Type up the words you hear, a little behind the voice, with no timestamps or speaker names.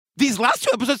These last 2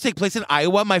 episodes take place in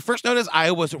Iowa. My first note is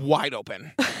Iowa's wide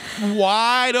open.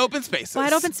 Wide open spaces.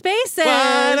 Wide open spaces.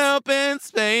 Wide open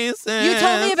spaces. You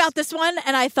told me about this one,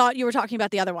 and I thought you were talking about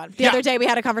the other one. The other day we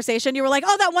had a conversation. You were like,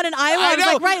 oh, that one in Iowa. I was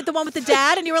like, right, the one with the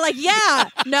dad. And you were like, yeah.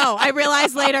 No, I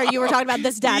realized later you were talking about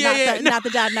this dad, not the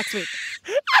dad next week.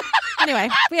 Anyway,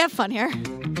 we have fun here.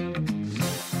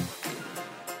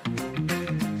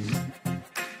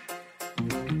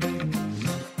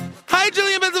 Hi,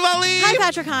 Jillian Benzavalli. Hi,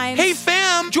 Patrick Hines. Hey,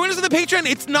 fam. Join us on the Patreon.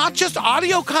 It's not just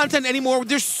audio content anymore.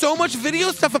 There's so much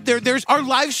video stuff up there. There's our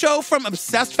live show from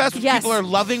Obsessed Fest, which people are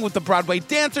loving with the Broadway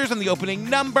dancers and the opening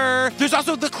number. There's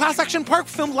also the Class Action Park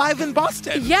film live in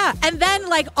Boston. Yeah, and then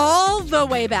like all the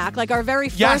way back, like our very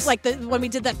first, like when we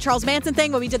did that Charles Manson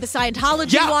thing, when we did the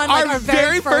Scientology one, like our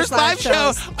very first live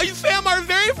show. Fam, our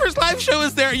very first live show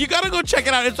is there. You gotta go check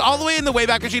it out. It's all the way in the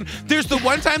Wayback Machine. There's the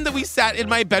one time that we sat in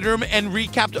my bedroom and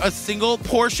recapped a single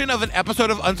portion of an episode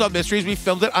of Unsolved Mysteries. We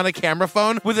filmed it on a camera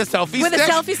phone with a selfie stick. With a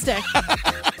selfie stick.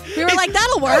 We were like,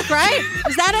 that'll work, right?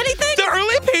 Is that anything? The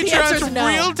early Patreons no.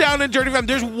 real down and dirty.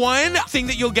 There's one thing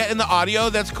that you'll get in the audio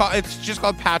that's called, it's just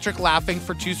called Patrick laughing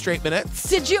for 2 straight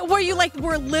minutes. Were you like,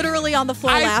 were literally on the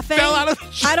floor laughing? I fell out of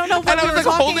the I don't know what and we I was were like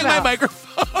talking holding about. my microphone.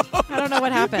 I don't know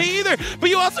what happened. Me either. But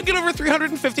you also get over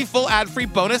 350 full ad-free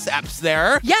bonus eps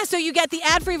there. Yeah, so you get the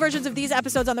ad-free versions of these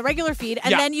episodes on the regular feed,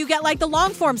 and then you get like the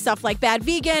long-form stuff like Bad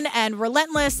Vegan and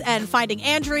Relentless and Finding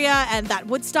Andrea and that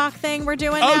Woodstock thing we're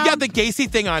doing now. Oh, yeah, the Gacy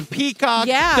thing on Peacock.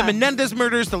 Yeah. The Menendez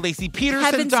murders, the Lacey Peterson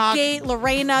Heaven's doc. Gate,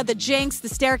 Lorena, The Jinx, The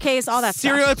Staircase, all that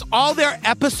Serial, stuff. it's all there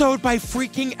episode by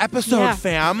freaking episode,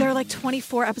 fam. There are like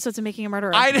 24 episodes of Making a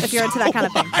Murderer If you're into that kind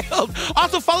of thing. Wild.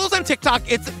 Also, follow us on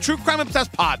TikTok. It's True Crime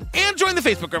Obsessed Pod. And join the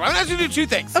Facebook group. I'm going to ask you to do 2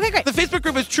 things. Okay, great. The Facebook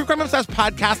group is True Crime Obsessed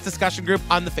Podcast Discussion Group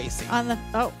on the Facey. On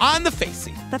the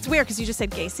Facey. That's weird because you just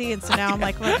said Gacy, and so now I'm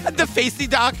like, what? The Facey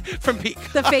doc from Peak.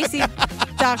 The Facey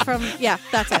doc from,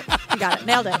 that's it. You got it.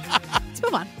 Nailed it. Let's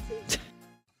move on.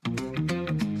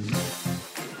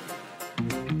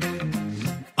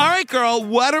 All right, girl,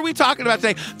 what are we talking about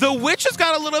today? The witch has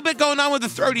got a little bit going on with the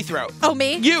throaty throat. Oh,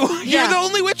 me? You're the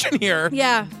only witch in here.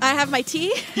 Yeah, I have my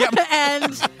tea, and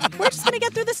we're just going to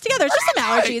get through this together. It's just some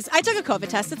allergies. I took a COVID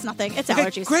test. It's nothing. It's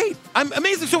allergies. Great. I'm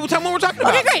amazing. So tell me what we're talking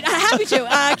about. Okay, great. Happy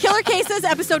to. Killer Cases,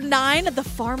 Episode 9, The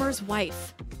Farmer's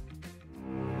Wife.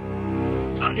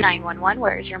 911,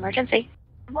 where is your emergency?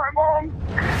 My mom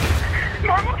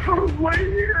was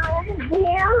laying here on the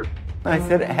floor. I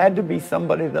said it had to be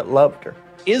somebody that loved her.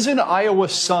 Is an Iowa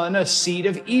son a seed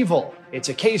of evil? It's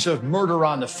a case of murder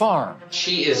on the farm.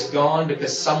 She is gone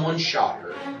because someone shot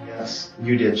her. Yes,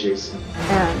 you did, Jason.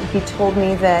 And he told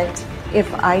me that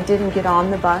if I didn't get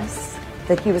on the bus,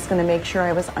 that he was going to make sure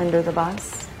I was under the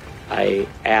bus. I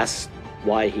asked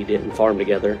why he didn't farm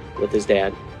together with his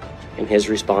dad, and his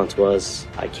response was,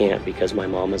 I can't because my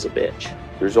mom is a bitch.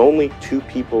 There's only 2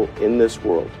 people in this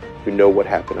world who know what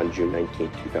happened on June 19,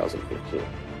 2015.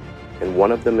 And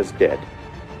one of them is dead,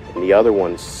 and the other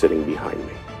one's sitting behind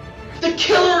me. The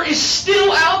killer is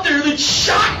still out there that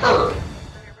shot her!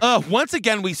 Once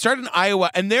again, we start in Iowa,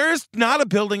 and there is not a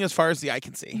building as far as the eye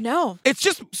can see. No. It's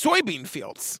just soybean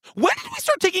fields. When did we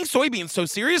start taking soybeans so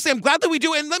seriously? I'm glad that we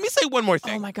do. And let me say one more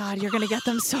thing. Oh, my God. You're going to get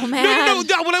them so mad.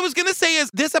 No. What I was going to say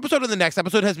is this episode and the next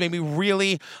episode has made me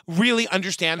really, really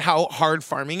understand how hard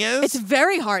farming is. It's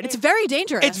very hard. It's very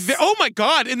dangerous. Oh, my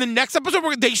God. In the next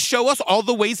episode, they show us all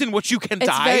the ways in which you can die.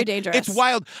 It's very dangerous. It's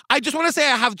wild. I just want to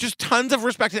say I have just tons of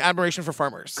respect and admiration for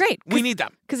farmers. Great. We need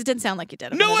them. Because it didn't sound like you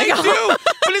did. No, I do.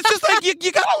 But it's just like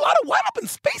you got a lot of wide open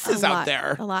spaces out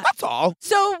there. A lot. That's all.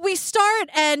 So we start,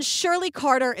 and Shirley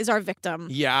Carter is our victim.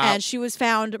 Yeah. And she was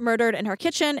found murdered in her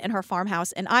kitchen in her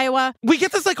farmhouse in Iowa. We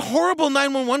get this like horrible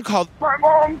 911 call. My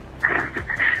mom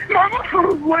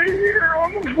was laying here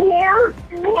on the floor.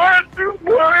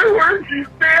 Where she's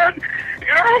dead.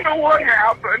 I don't know what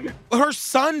happened. Her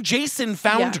son, Jason,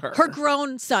 found her. Her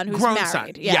grown son, who's grown married.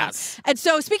 Son. Yeah. Yes. And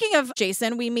so speaking of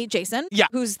Jason, we meet Jason,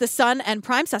 who's the son and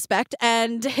prime suspect,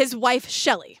 and his wife,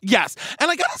 Shelley. Yes.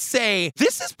 And I gotta say,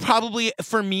 this is probably,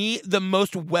 for me, the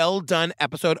most well-done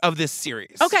episode of this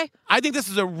series. Okay. I think this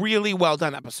is a really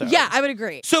well-done episode. Yeah, I would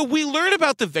agree. So we learn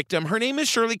about the victim. Her name is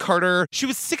Shirley Carter. She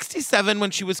was 67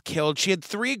 when she was killed. She had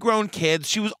 3 grown kids.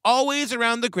 She was always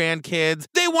around the grandkids.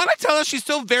 They want to tell us she's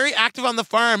still very active on the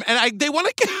farm, and they want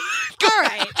to... All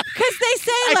right. Because they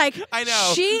say, I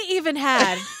know. She even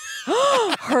had...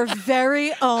 her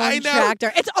very own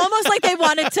tractor. It's almost like they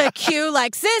wanted to cue,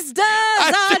 like, sisters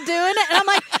are doing it. And I'm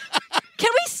like,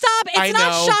 Can we stop? It's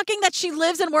not shocking that she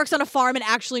lives and works on a farm and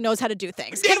actually knows how to do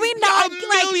things. Can we not?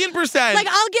 1,000,000%. Like,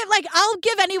 I'll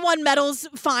give anyone medals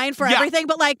fine for everything,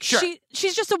 but like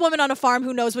she's just a woman on a farm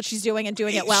who knows what she's doing and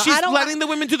doing it well. She's letting the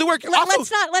women do the work.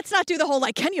 Let's not do the whole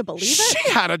like, can you believe it? She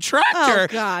had a tractor. Oh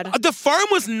God. The farm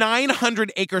was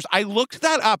 900 acres. I looked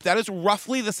that up. That is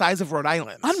roughly the size of Rhode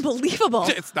Island. Unbelievable.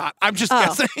 It's not. I'm just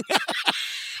guessing.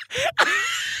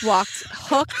 Walked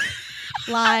hook,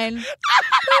 line,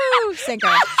 sinker.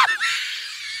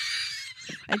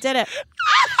 I did it.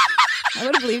 I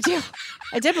would have believed you.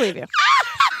 I did believe you.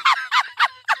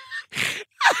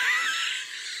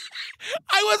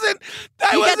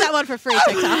 You get that one for free,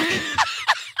 TikTok.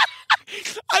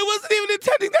 I wasn't even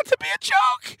intending that to be a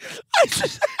joke.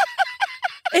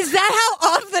 Is that how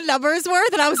off the numbers were?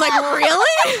 That I was like, really?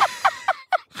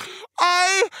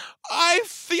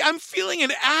 I'm feeling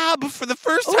an ab for the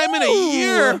first time in a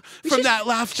year from that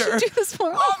laughter. We should do this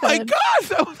more often. Oh my God.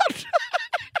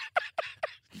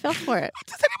 Fell for it.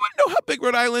 Does anyone know how big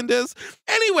Rhode Island is?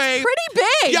 Anyway. Pretty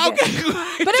big. Yeah, okay.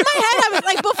 But in my head, I was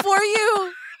like, before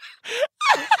you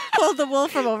pulled the wool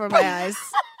from over my eyes,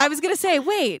 I was going to say,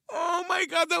 wait. Oh my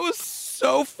God, that was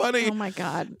so funny. Oh my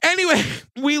God. Anyway,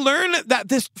 we learn that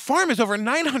this farm is over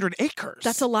 900 acres.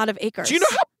 That's a lot of acres. Do you know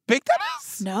how big that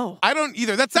is? No. I don't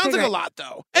either. That sounds like a lot,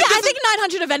 though. Yeah, I think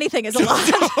 900 of anything is a lot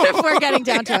if we're getting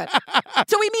down to it.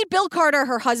 So we meet Bill Carter,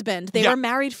 her husband. They were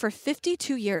married for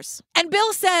 52 years. And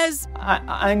Bill says,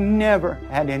 I never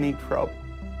had any trouble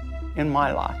in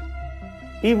my life.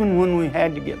 Even when we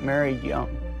had to get married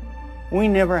young, we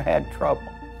never had trouble.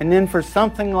 And then for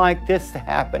something like this to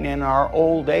happen in our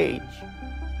old age,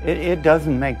 it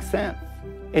doesn't make sense.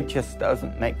 It just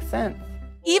doesn't make sense.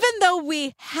 Even though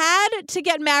we had to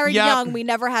get married young, we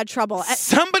never had trouble.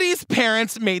 Somebody's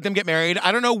parents made them get married.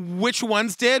 I don't know which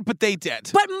ones did, but they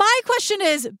did. But my question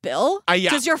is, Bill,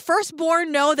 does your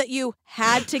firstborn know that you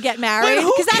had to get married?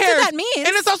 Because that's what that means. And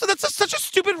it's also, such a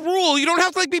stupid rule. You don't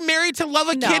have to be married to love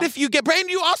a kid if you get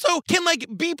pregnant. You also can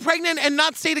be pregnant and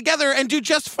not stay together and do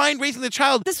just fine raising the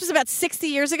child. This was about 60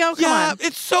 years ago? Come on.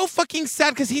 It's so fucking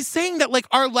sad because he's saying that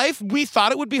our life, we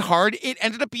thought it would be hard. It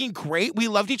ended up being great. We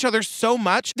loved each other so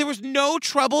much. There was no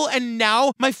trouble, and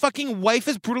now my fucking wife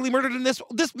is brutally murdered, and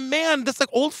this man, this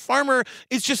old farmer,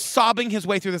 is just sobbing his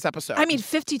way through this episode. I mean,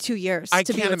 52 years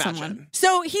to be with someone.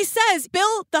 So he says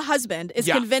Bill, the husband, is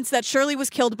convinced that Shirley was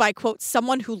killed by, quote,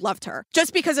 someone who loved her,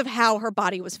 just because of how her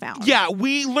body was found. Yeah,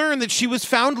 we learned that she was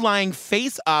found lying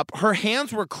face up. Her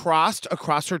hands were crossed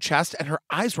across her chest, and her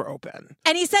eyes were open.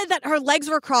 And he said that her legs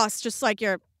were crossed, just like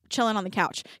you're chilling on the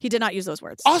couch. He did not use those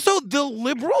words. Also, the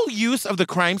liberal use of the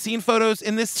crime scene photos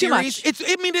in this series,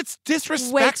 it's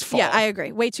disrespectful. I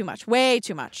agree. Way too much. Way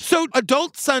too much. So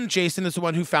adult son Jason is the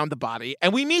one who found the body,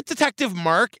 and we meet Detective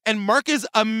Mark, and Mark is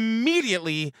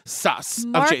immediately sus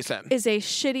of Jason. Mark is a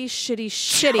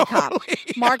shitty cop.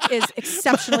 Mark is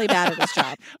exceptionally bad at his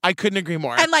job. I couldn't agree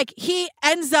more. And he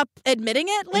ends up admitting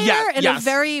it later in a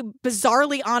very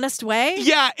bizarrely honest way.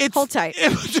 Yeah, hold tight.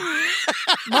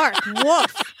 Mark,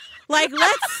 woof.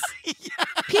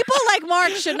 People like Mark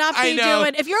should not be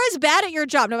doing. If you're as bad at your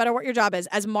job, no matter what your job is,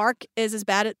 as Mark is as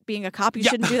bad at being a cop, you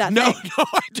shouldn't do that. No,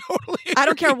 I totally agree. I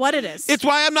don't care what it is. It's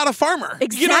why I'm not a farmer.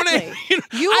 Exactly. You know what I mean?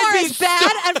 You are as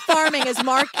bad at farming as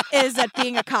Mark is at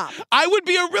being a cop. I would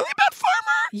be a really bad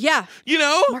farmer. Yeah. You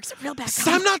know? Mark's a real bad cop.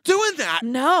 So I'm not doing that.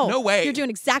 No way. You're doing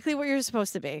exactly what you're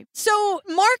supposed to be. So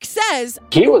Mark says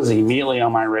he was immediately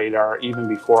on my radar even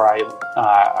before I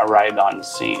arrived on the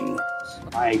scene.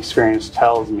 My experience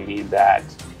tells me that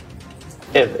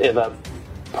if a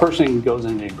person goes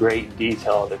into great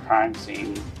detail of the crime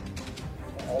scene,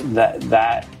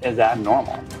 that is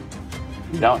abnormal.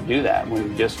 You don't do that when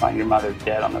you just find your mother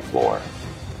dead on the floor,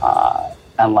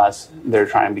 unless they're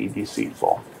trying to be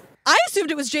deceitful. I assumed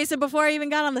it was Jason before I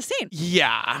even got on the scene.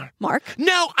 Yeah. Mark?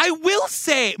 Now, I will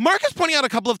say, Mark is pointing out a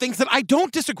couple of things that I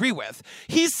don't disagree with.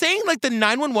 He's saying, the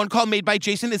 911 call made by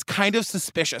Jason is kind of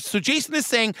suspicious. So Jason is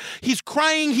saying he's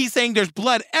crying, he's saying there's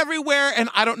blood everywhere, and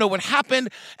I don't know what happened.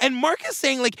 And Mark is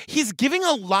saying, he's giving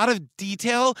a lot of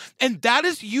detail, and that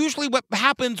is usually what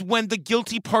happens when the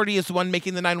guilty party is the one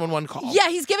making the 911 call. Yeah,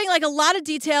 he's giving, a lot of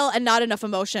detail and not enough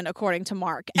emotion, according to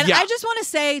Mark. And I just want to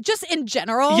say, just in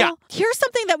general, here's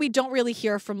something that we don't really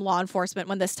hear from law enforcement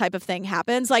when this type of thing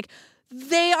happens.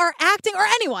 they are acting, or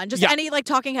anyone, just any like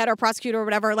talking head or prosecutor or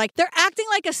whatever, like they're acting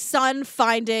like a son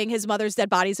finding his mother's dead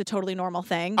body is a totally normal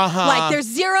thing. Like there's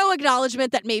zero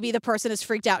acknowledgement that maybe the person is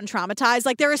freaked out and traumatized.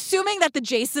 Like they're assuming that the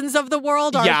Jasons of the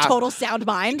world are a total sound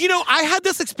mind. You know, I had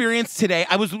this experience today.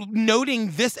 I was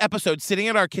noting this episode sitting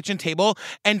at our kitchen table,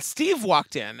 and Steve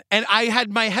walked in, and I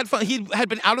had my headphone. He had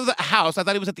been out of the house. I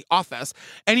thought he was at the office,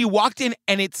 and he walked in,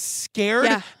 and it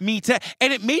scared me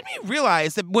and it made me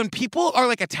realize that when people are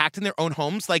like attacked in their own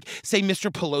homes, like say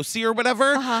Mr. Pelosi or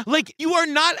whatever, like you are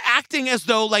not acting as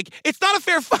though like it's not a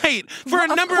fair fight for a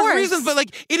number of reasons, but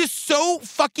like it is so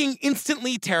fucking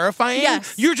instantly terrifying.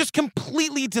 Yes. You're just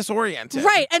completely disoriented.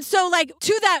 Right. And so like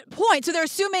to that point, so they're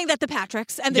assuming that the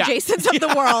Patricks and the Jasons of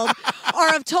the world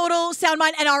are of total sound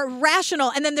mind and are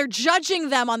rational, and then they're judging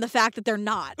them on the fact that they're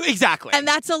not. Exactly. And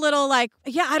that's a little like,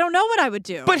 I don't know what I would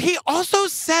do. But he also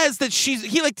says that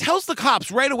he like tells the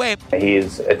cops right away.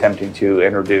 He's attempting to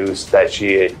introduce that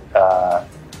she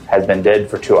has been dead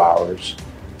for 2 hours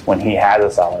when he had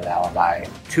a solid alibi.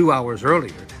 2 hours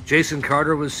earlier, Jason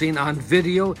Carter was seen on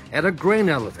video at a grain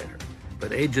elevator,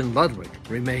 but Agent Ludwig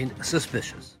remained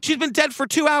suspicious. She's been dead for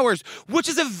 2 hours, which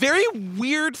is a very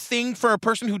weird thing for a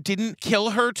person who didn't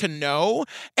kill her to know.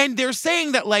 And they're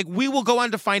saying that, like, we will go on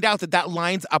to find out that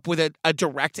lines up with a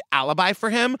direct alibi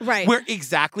for him. Right. Where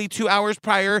exactly 2 hours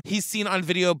prior, he's seen on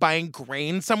video buying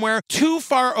grain somewhere too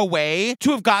far away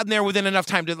to have gotten there within enough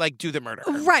time to, like, do the murder.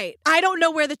 Right. I don't know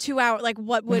where the 2 hour, like,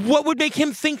 what would make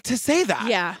him think to say that?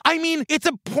 Yeah. I mean, it's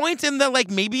a point in the,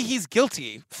 like, maybe he's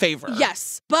guilty favor.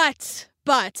 Yes. But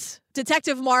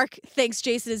Detective Mark thinks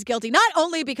Jason is guilty, not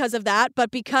only because of that, but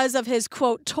because of his,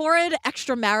 quote, torrid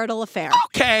extramarital affair.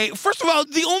 Okay, first of all,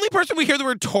 the only person we hear the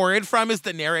word torrid from is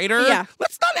the narrator. Yeah.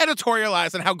 Let's not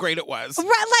editorialize on how great it was.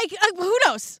 Right, like, who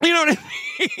knows? You know what I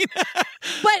mean?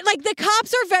 But, like, the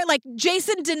cops are very, like,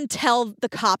 Jason didn't tell the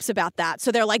cops about that. So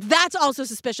they're like, that's also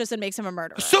suspicious and makes him a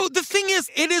murderer. So the thing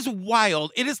is, it is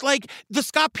wild. It is like the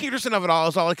Scott Peterson of it all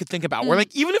is all I could think about. Where,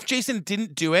 like, even if Jason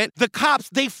didn't do it, the cops,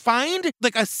 they find,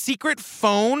 like, a secret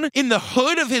phone in the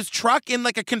hood of his truck in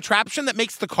like a contraption that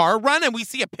makes the car run, and we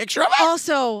see a picture of it.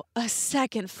 Also, a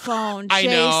second phone,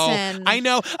 Jason. I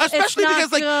know. Especially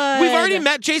because like we've already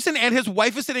met Jason and his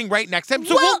wife is sitting right next to him.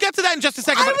 So we'll get to that in just a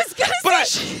second. I was gonna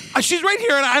say she's right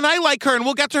here and I like her and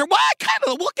we'll get to her.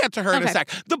 Well, we'll get to her in a sec.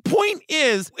 The point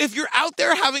is, if you're out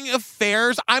there having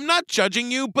affairs, I'm not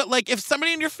judging you, but like if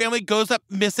somebody in your family goes up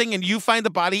missing and you find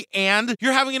the body and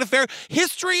you're having an affair,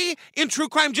 history in true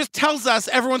crime just tells us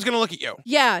everyone's going to look at you.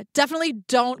 Yeah, definitely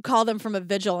don't call them from a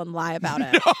vigil and lie about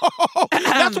it. No,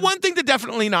 that's one thing to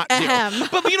definitely not do.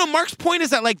 But, you know, Mark's point is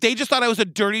that, like, they just thought I was a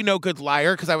dirty, no good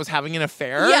liar because I was having an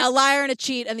affair. Yeah, a liar and a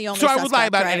cheat and the only suspect, I would lie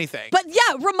about right? anything. But,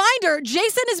 yeah, reminder,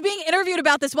 Jason is being interviewed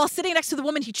about this while sitting next to the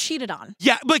woman he cheated on.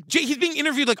 Yeah, but he's being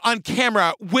interviewed, like, on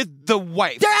camera with the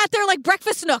wife. They're at their, like,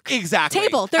 breakfast nook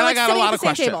table. They're, like, sitting at the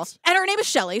same table. And her name is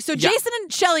Shelly. So Jason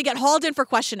and Shelly get hauled in for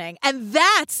questioning, and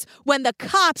that's when the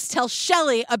cops tell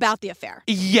Shelly about the affair.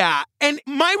 Yeah. And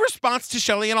my response to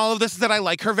Shelly and all of this is that I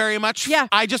like her very much. Yeah.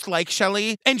 I just like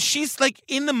Shelly. And she's like,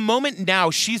 in the moment now,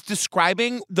 she's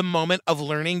describing the moment of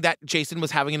learning that Jason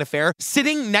was having an affair.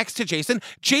 Sitting next to Jason.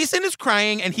 Jason is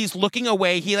crying and he's looking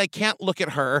away. He like can't look at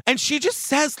her. And she just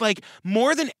says like,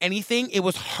 more than anything, it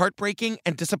was heartbreaking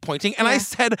and disappointing. And I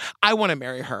said, I want to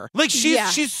marry her. Like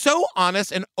she's so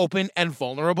honest and open and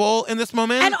vulnerable in this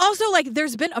moment. And also like,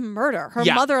 there's been a murder. Her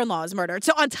mother-in-law is murdered.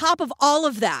 So on top of all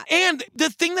of that. And the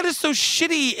thing that is so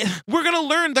shitty, we're going to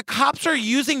learn the cops are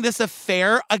using this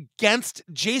affair against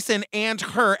Jason and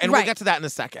her. And we'll get to that in a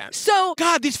second. So,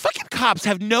 God, these fucking cops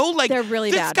have no, like, they're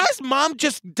really bad. This guy's mom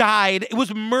just died. It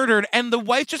was murdered. And the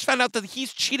wife just found out that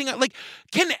he's cheating. Like,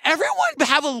 can everyone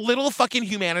have a little fucking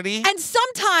humanity? And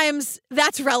sometimes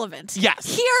that's relevant.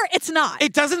 Yes. Here, it's not.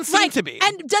 It doesn't seem to be.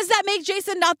 And does that make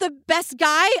Jason not the best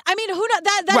guy? I mean, who knows?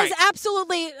 That is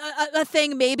absolutely a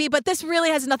thing, maybe. But this really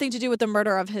has nothing to do with the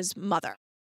murder of his mother.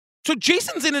 So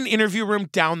Jason's in an interview room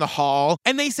down the hall,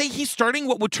 and they say he's starting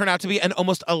what would turn out to be an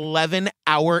almost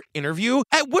 11-hour interview,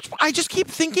 at which I just keep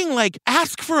thinking, like,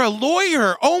 ask for a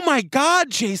lawyer. Oh, my God,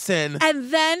 Jason.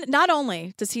 And then not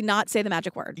only does he not say the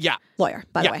magic word. Yeah. Lawyer,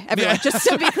 by the way. Everyone, just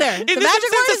to be clear. In the this magic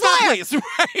word is lawyer. Please,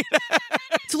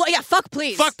 right? Fuck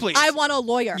please. Fuck please. I want a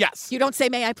lawyer. Yes. You don't say,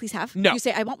 may I please have? No. You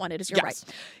say, I want one. It is your right.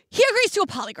 He agrees to a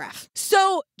polygraph.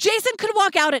 So Jason could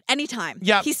walk out at any time.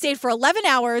 Yeah. He stayed for 11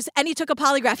 hours and he took a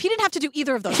polygraph. He didn't have to do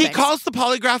either of those things. He calls the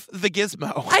polygraph the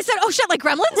gizmo. I said, oh shit, like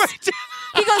Gremlins? Right.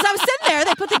 He goes, I was sitting there,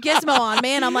 they put the gizmo on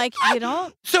me, and I'm like, you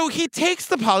don't? So he takes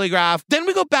the polygraph. Then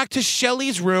we go back to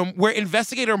Shelly's room where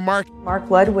investigator Mark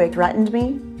Ludwig threatened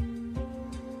me.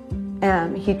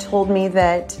 He told me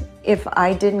that if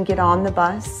I didn't get on the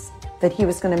bus, that he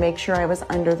was going to make sure I was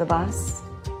under the bus.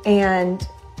 And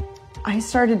I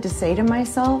started to say to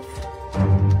myself,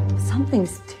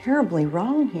 something's terribly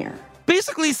wrong here.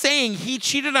 Basically saying he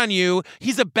cheated on you.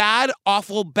 He's a bad,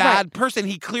 awful, bad person.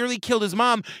 He clearly killed his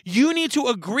mom. You need to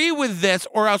agree with this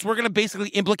or else we're going to basically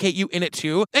implicate you in it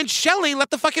too. And Shelley, let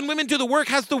the fucking women do the work,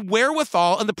 has the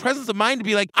wherewithal and the presence of mind to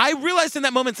be like, I realized in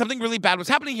that moment something really bad was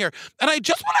happening here. And I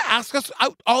just want to ask us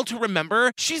all to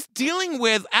remember, she's dealing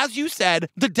with, as you said,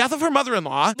 the death of her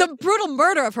mother-in-law. The brutal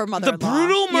murder of her mother-in-law. The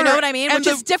brutal murder. You know what I mean? And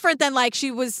Which is different than like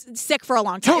she was sick for a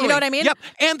long time. Totally. You know what I mean? Yep.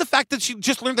 And the fact that she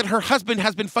just learned that her husband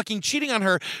has been fucking cheating on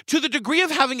her to the degree of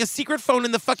having a secret phone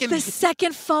in the fucking... The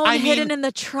second phone hidden in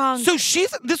the trunk. So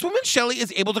this woman, Shelley,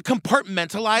 is able to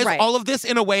compartmentalize all of this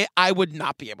in a way I would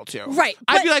not be able to. Right.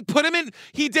 I'd be like, put him in,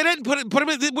 he did it, put him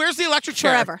in, where's the electric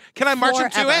chair? Forever. Can I march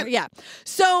him to it? Yeah.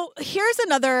 So here's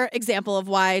another example of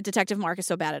why Detective Mark is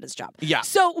so bad at his job. Yeah.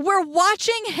 So we're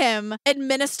watching him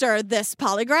administer this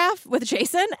polygraph with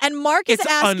Jason, and Mark is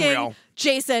asking... unreal.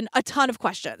 Jason a ton of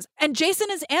questions, and Jason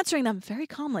is answering them very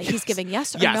calmly. He's giving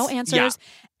yes or no answers.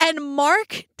 Yeah. And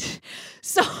Mark,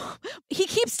 so he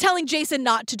keeps telling Jason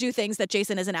not to do things that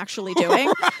Jason isn't actually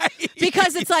doing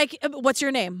because it's like, what's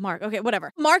your name? Mark. Okay,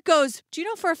 whatever. Mark goes, do you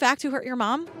know for a fact who hurt your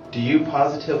mom? Do you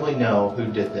positively know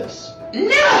who did this?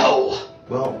 No!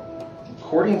 Well,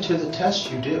 according to the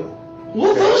test, you do.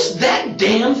 Well, that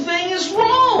damn thing is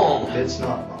wrong. It's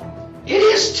not wrong. It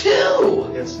is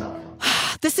too. It's not.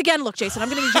 This again, look, Jason, I'm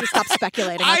going to need you to stop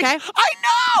speculating, okay? I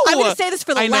know! I'm going to say this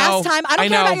for the last time. I don't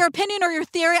care about your opinion or your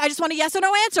theory. I just want a yes or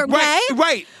no answer, okay?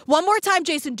 Right. One more time,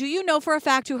 Jason, do you know for a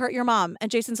fact who hurt your mom? And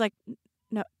Jason's like,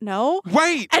 no.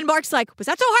 Right. And Mark's like, was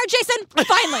that so hard, Jason?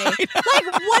 Finally.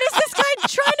 Like, what is this guy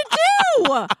trying to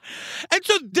do? And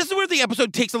so this is where the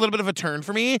episode takes a little bit of a turn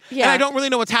for me. Yeah. And I don't really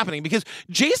know what's happening because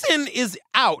Jason is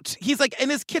out. He's like in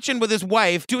his kitchen with his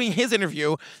wife doing his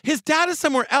interview. His dad is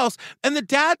somewhere else. And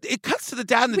it cuts to the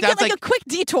dad and the dad's get like a quick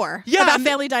detour about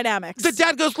family dynamics. The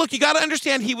dad goes, look, you got to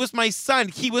understand he was my son.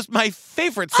 He was my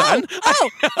favorite son. Oh.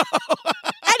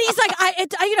 And he's like,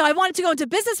 I wanted to go into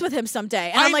business with him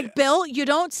someday. And I'm like, Bill, you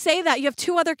don't say that. You have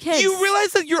 2 other kids. You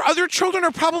realize that your other children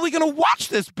are probably going to watch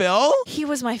this, Bill. He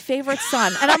was my favorite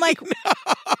son. And I'm like,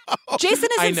 Jason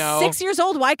isn't 6 years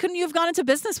old. Why couldn't you have gone into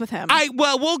business with him?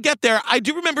 Well, we'll get there. I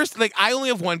do remember, like, I only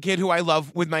have one kid who I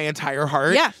love with my entire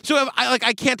heart. Yeah. So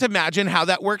I can't imagine how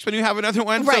that works when you have another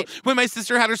one. Right. So when my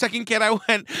sister had her second kid, I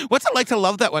went, what's it like to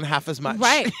love that one half as much?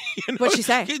 Right. What'd she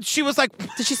say? She was like...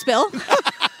 Did she spill?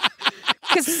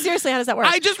 Because seriously, how does that work?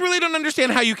 I just really don't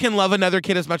understand how you can love another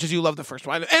kid as much as you love the first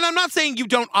one. And I'm not saying you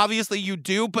don't. Obviously, you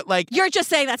do. But like, you're just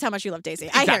saying that's how much you love Daisy.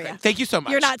 Exactly. I hear you. Thank you so much.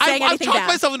 You're not saying anything bad. I've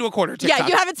talked myself into a quarter. TikTok. Yeah,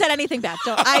 you haven't said anything bad.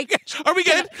 Are we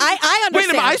good? I understand. Wait,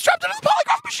 am I strapped into the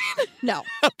polygraph machine? No.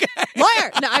 Okay.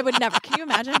 Lawyer. No, I would never. Can you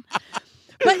imagine?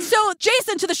 But so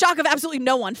Jason, to the shock of absolutely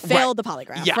no one, failed the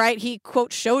polygraph, right? He,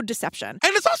 quote, showed deception.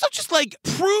 And it's also just like,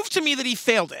 prove to me that he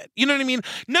failed it. You know what I mean?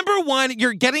 Number one,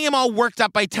 you're getting him all worked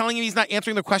up by telling him he's not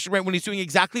answering the question right when he's doing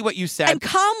exactly what you said. And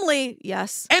calmly,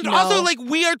 yes. And also, like,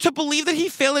 we are to believe that he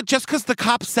failed it just because the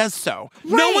cop says so.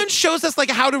 Right. No one shows us, like,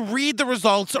 how to read the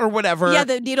results or whatever. Yeah,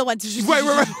 the needle went...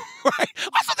 Right.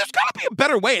 Also, there's got to be a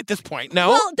better way at this point, no?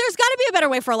 Well, there's got to be a better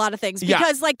way for a lot of things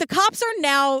because, like, the cops are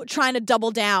now trying to double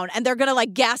down and they're going to,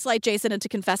 like, gaslight Jason into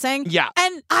confessing. Yeah.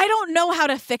 And I don't know how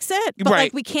to fix it, but,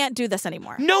 like, we can't do this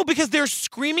anymore. No, because they're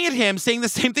screaming at him, saying the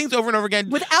same things over and over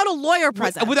again. Without a lawyer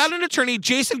present. Without an attorney,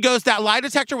 Jason goes, that lie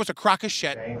detector was a crock of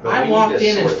shit. I walked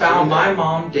in and found my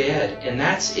mom dead, and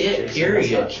that's it, Jason,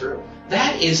 period. That's not true.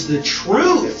 That is the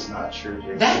truth. It's not true,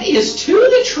 Jason. That is to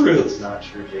the truth. It's not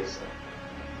true, Jason.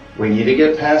 We need to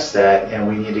get past that, and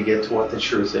we need to get to what the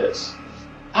truth is.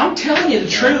 I'm telling you the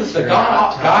truth, the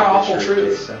god-awful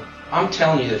truth. Jason. I'm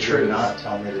telling you the truth. You're not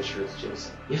telling me the truth,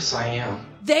 Jason. Yes, I am.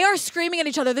 They are screaming at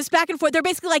each other, this back and forth. They're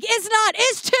basically like, is not,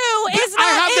 is two, is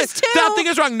not, is two. That thing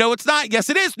is wrong. No, it's not.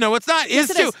 Yes, it is. No, it's not. Is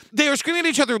two. They are screaming at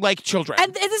each other like children.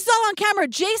 And this is all on camera.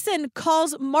 Jason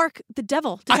calls Mark the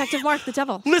devil, Detective Mark the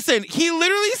devil. Listen, he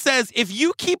literally says, if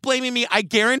you keep blaming me, I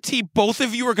guarantee both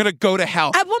of you are going to go to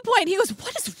hell. At one point, he goes,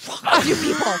 what is wrong with you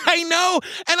people? I know.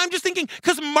 And I'm just thinking,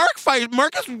 because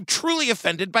Mark is truly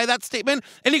offended by that statement.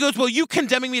 And he goes, well, you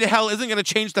condemning me to hell isn't going to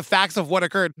change the facts of what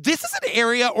occurred. This is an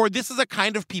area, or this is a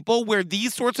kind of people where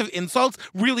these sorts of insults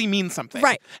really mean something.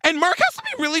 Right. And Mark has to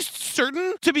be really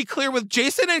certain to be clear with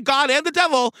Jason and God and the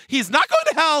devil, he's not going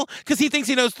to hell because he thinks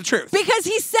he knows the truth. Because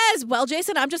he says, well,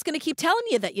 Jason, I'm just going to keep telling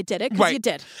you that you did it because you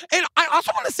did. And I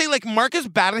also want to say, like, Mark is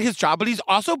bad at his job, but he's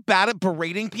also bad at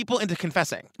berating people into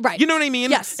confessing. Right. Right. You know what I mean?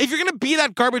 Yes. If you're going to be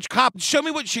that garbage cop, show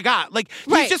me what you got. Like,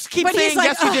 Right. he just keeps But he's saying, like,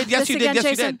 yes, you did, yes, this you again, did, yes,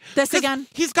 Jason, you did. this 'Cause again.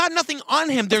 He's got nothing on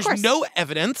him. There's course. no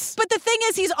evidence. But the thing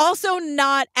is, he's also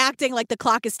not acting like the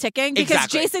clock is ticking because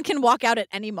Exactly. Jason can walk out at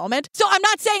any moment. So I'm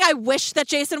not saying I wish that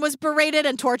Jason was berated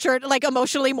and tortured like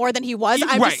emotionally more than he was.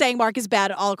 I'm Right. just saying Mark is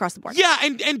bad all across the board. Yeah,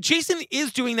 and Jason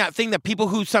is doing that thing that people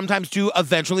who sometimes do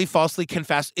eventually falsely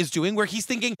confess is doing, where he's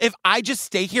thinking, if I just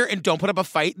stay here and don't put up a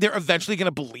fight, they're eventually going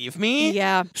to believe me.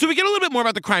 Yeah. So we get a little bit more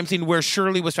about the crime scene where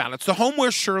Shirley was found. It's the home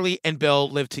where Shirley and Bill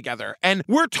lived together. And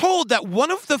we're told that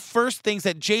one of the first things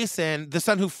that Jason, the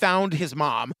son who found his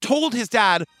mom, told his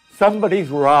dad, somebody's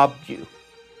robbed you.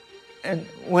 And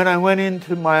when I went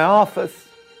into my office,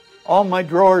 all my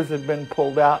drawers had been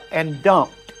pulled out and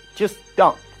dumped, just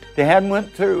dumped. They hadn't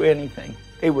went through anything.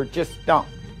 They were just dumped.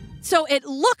 So it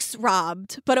looks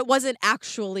robbed, but it wasn't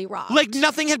actually robbed. like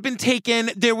nothing had been taken.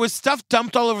 There was stuff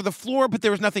dumped all over the floor, but there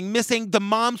was nothing missing. The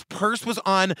mom's purse was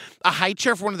on a high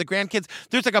chair for one of the grandkids.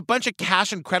 There's like a bunch of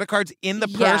cash and credit cards in the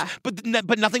purse,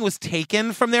 but nothing was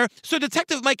taken from there. So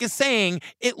Detective Mike is saying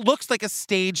it looks like a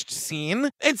staged scene.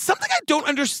 And something I don't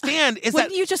understand is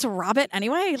Wouldn't you just rob it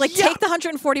anyway? Like Yeah. take the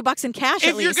 $140 in cash If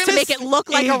at you're least to gonna make it look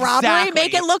like a robbery.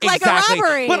 Make it look like a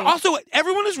robbery. But also,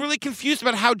 everyone is really confused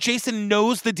about how Jason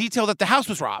knows the detail that the house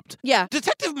was robbed. Yeah.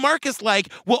 Detective Mark is like,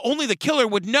 well, only the killer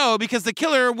would know because the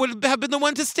killer would have been the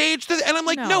one to stage the. And I'm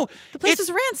like, no. The place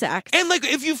was ransacked. And like,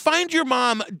 if you find your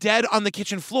mom dead on the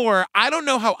kitchen floor, I don't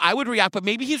know how I would react, but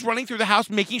maybe he's running through the house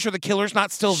making sure the killer's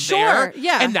not still there.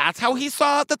 Yeah. And that's how he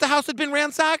saw that the house had been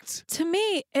ransacked. To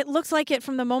me, it looks like it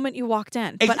from the moment you walked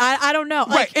in. But I don't know.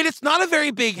 Right. And it's not a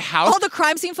very big house. All the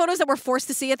crime scene photos that we're forced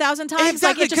to see 1,000 times,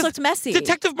 Exactly, like it just 'cause looked messy.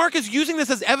 Detective Mark is using this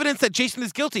as evidence that Jason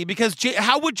is guilty because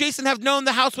how would Jason have known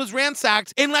the house was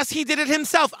ransacked unless he did it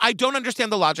himself? I don't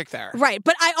understand the logic there. Right.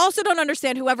 But I also don't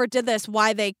understand whoever did this,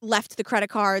 why they left the credit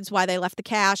cards, why they left the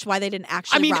cash, why they didn't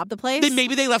actually rob the place.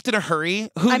 Maybe they left in a hurry.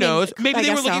 Who knows? Maybe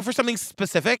they were looking for something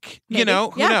specific. Maybe. You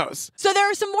know, who Yeah. knows? So there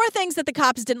are some more things that the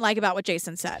cops didn't like about what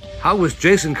Jason said. How was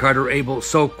Jason Carter able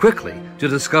so quickly to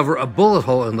discover a bullet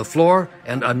hole in the floor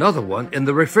and another one in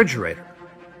the refrigerator?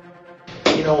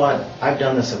 You know what? I've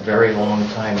done this a very long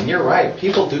time, and you're right.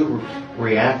 People do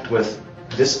react with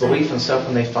disbelief and stuff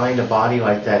when they find a body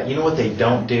like that. You know what they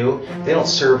don't do? They don't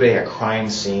survey a crime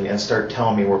scene and start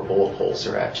telling me where bullet holes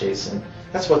are at, Jason.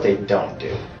 That's what they don't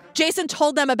do. Jason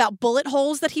told them about bullet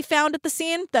holes that he found at the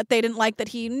scene, that they didn't like that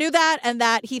he knew that, and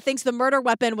that he thinks the murder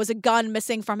weapon was a gun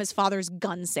missing from his father's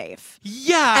gun safe.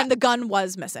 Yeah. And the gun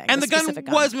was missing. And the gun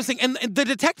was missing. And the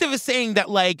detective is saying that,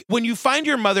 like, when you find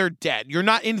your mother dead, you're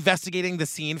not investigating the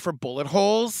scene for bullet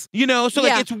holes. You know? So,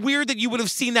 like, it's weird that you would have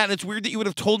seen that, and it's weird that you would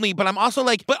have told me. But I'm also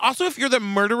like, but also if you're the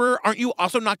murderer, aren't you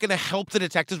also not going to help the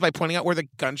detectives by pointing out where the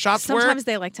gunshots were? Sometimes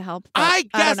they like to help. I guess.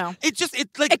 I don't know. It's just,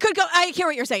 it's like. It could go, I hear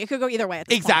what you're saying. It could go either way at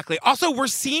this Exactly. Also, we're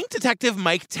seeing Detective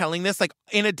Mike telling this like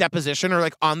in a deposition or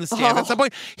like on the stand at some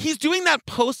point. He's doing that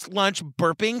post-lunch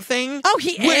burping thing. Oh,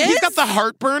 he where is? He's got the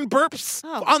heartburn burps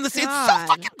on the stand. It's so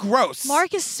fucking gross.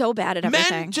 Mark is so bad at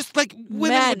everything. Men, just like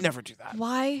women would never do that.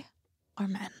 Why are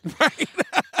men?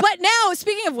 But now,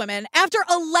 speaking of women, after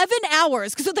 11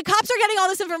 hours, because the cops are getting all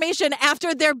this information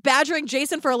after they're badgering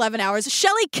Jason for 11 hours,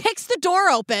 Shelley kicks the door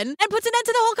open and puts an end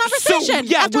to the whole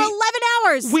conversation after 11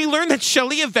 hours. We learned that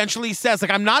Shelley eventually says,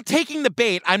 like, I'm not taking the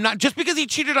bait. I'm not, just because he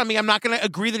cheated on me, I'm not going to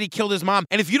agree that he killed his mom.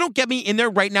 And if you don't get me in there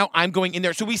right now, I'm going in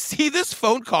there. So we see this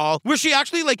phone call where she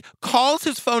actually, like, calls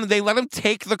his phone and they let him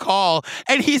take the call.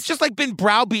 And he's just, like, been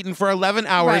browbeaten for 11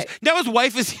 hours. Right. Now his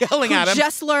wife is yelling at him.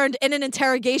 Just learned in an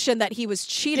interrogation that he was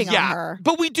cheating on her.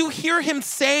 But we do hear him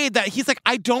say that he's like,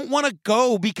 I don't want to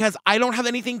go because I don't have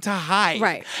anything to hide.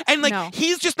 Right. And like,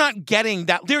 he's just not getting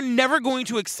that. They're never going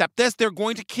to accept this. They're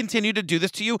going to continue to do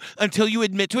this to you until you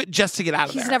admit to it just to get out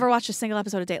of there. He's never watched a single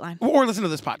episode of Dateline. Or listen to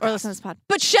this podcast.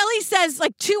 But Shelley says,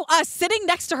 like, to us, sitting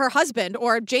next to her husband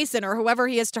or Jason or whoever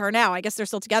he is to her now, I guess they're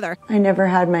still together. I never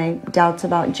had my doubts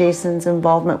about Jason's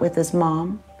involvement with his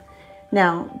mom.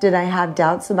 Now, did I have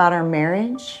doubts about our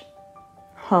marriage?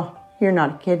 Huh, you're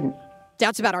not kidding.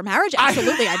 Doubts about our marriage?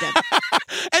 Absolutely, I did.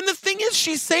 And the thing is,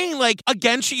 she's saying, like,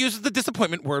 again, she uses the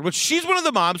disappointment word, which she's one of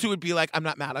the moms who would be like, I'm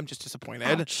not mad, I'm just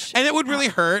disappointed. Ouch. And it would really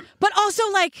hurt. But also,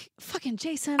 like, fucking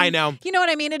Jason. I know. You know what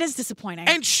I mean? It is disappointing.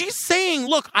 And she's saying,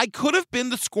 look, I could have been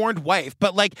the scorned wife,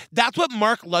 but like, that's what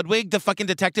Mark Ludwig, the fucking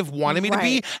detective, wanted me to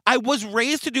be. I was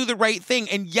raised to do the right thing.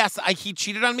 And yes, he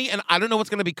cheated on me, and I don't know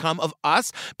what's going to become of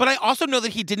us, but I also know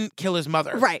that he didn't kill his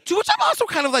mother. Right. To which I'm also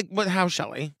kind of like, how,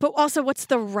 Shelley? But also, what's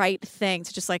the right thing? thing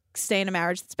to just like stay in a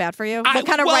marriage that's bad for you? What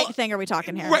kind of right thing are we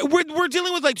talking here? Right, we're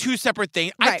dealing with like two separate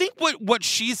things. Right. I think what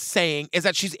she's saying is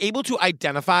that she's able to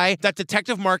identify that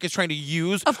Detective Mark is trying to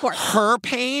use her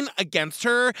pain against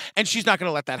her, and she's not going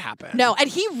to let that happen. No, and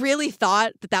he really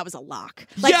thought that was a lock.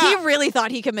 Like, he really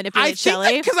thought he could manipulate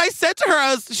Shelley. Because I said to her,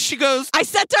 I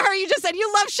said to her, you just said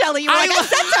you love Shelley. You were like, I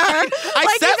said to her.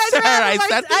 I said to her, I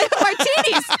said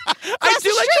martinis. I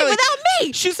do like Shelley. Without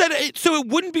me. She said, so it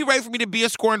wouldn't be right for me to be a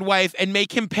scorned wife and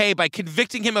make him pay by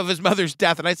convicting him of his mother's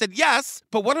death. And I said, yes,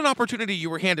 but what an opportunity you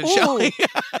were handed, Shelley. You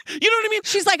know what I mean?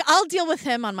 She's like, I'll deal with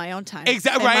him on my own time.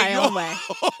 Exactly. My own way.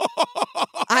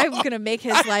 I'm going to make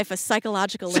his life a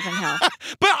psychological living hell.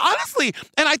 But honestly,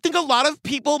 and I think a lot of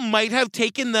people might have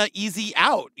taken the easy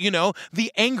out,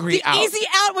 the angry out. The easy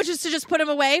out, which is to just put him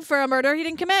away for a murder he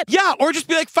didn't commit. Yeah, or just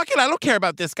be like, fuck it, I don't care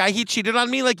about this guy. He cheated on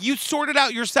me. Like, you sort it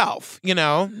out yourself,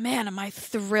 Man, am I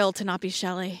thrilled to not be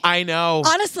Shelley. I know.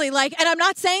 Honestly, and I'm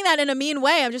not saying that in a mean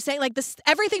way. I'm just saying,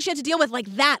 everything she had to deal with,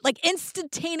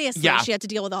 instantaneously, she had to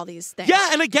deal with all these things. Yeah,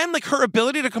 and again, her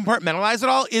ability to compartmentalize it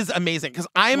all is amazing. Because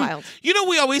wild.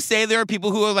 We always say there are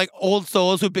people who are like old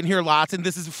souls who've been here lots, and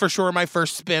this is for sure my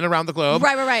first spin around the globe.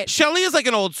 Right. Shelley is like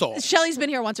an old soul. Shelley's been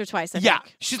here once or twice, I think. Yeah,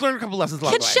 she's learned a couple lessons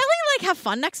along the way. Can Shelley, have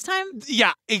fun next time?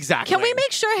 Yeah, exactly. Can we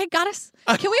make sure, hey, goddess,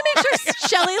 can we make sure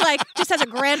Shelley, just has a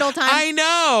grand old time? I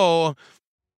know.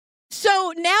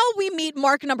 So now we meet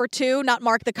Mark number 2, not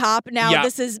Mark the cop. Now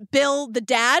this is Bill the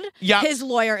dad. Yeah. His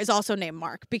lawyer is also named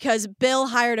Mark because Bill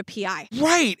hired a PI.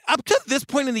 Right. Up to this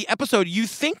point in the episode, you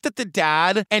think that the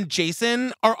dad and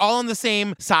Jason are all on the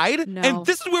same side. No. And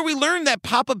this is where we learn that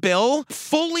Papa Bill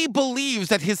fully believes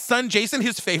that his son Jason,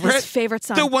 his favorite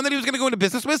son, the one that he was going to go into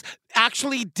business with,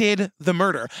 actually did the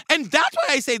murder. And that's why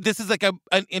I say this is like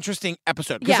an interesting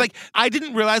episode. Because I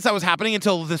didn't realize that was happening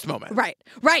until this moment.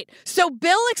 Right. So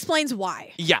Bill explains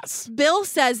why. Yes. Bill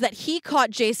says that he caught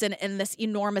Jason in this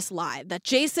enormous lie, that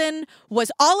Jason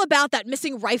was all about that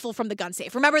missing rifle from the gun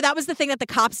safe. Remember, that was the thing that the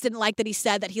cops didn't like, that he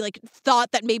said that he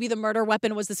thought that maybe the murder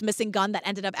weapon was this missing gun that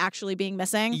ended up actually being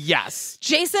missing. Yes.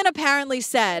 Jason apparently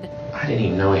said, I didn't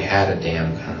even know he had a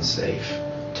damn gun safe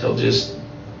till just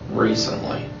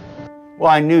recently.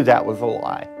 Well, I knew that was a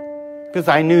lie because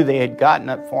I knew they had gotten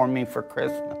it for me for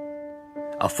Christmas.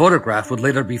 A photograph would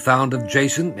later be found of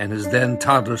Jason and his then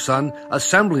toddler son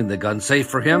assembling the gun safe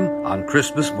for him on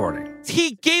Christmas morning.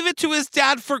 He gave it to his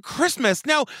dad for Christmas.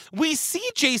 Now, we see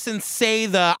Jason say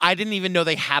I didn't even know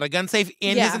they had a gun safe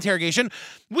in his interrogation.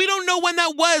 We don't know when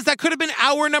that was. That could have been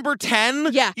hour number 10.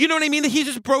 Yeah. You know what I mean? That he's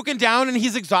just broken down and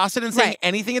he's exhausted and saying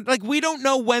anything. We don't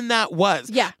know when that was.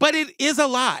 Yeah. But it is a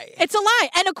lie. It's a lie.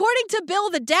 And according to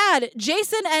Bill the dad,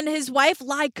 Jason and his wife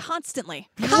lie constantly.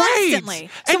 Constantly. Right.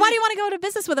 So why do you want to go to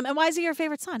business with him? And why is he your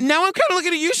favorite son? Now I'm kind of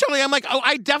looking at you, Shelley. I'm like,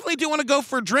 I definitely do want to go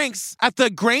for drinks at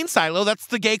the Grain Silo. That's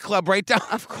the gay club right down.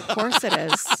 Of course it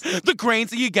is. The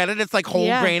grains, you get it. It's like whole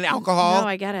grain alcohol. No,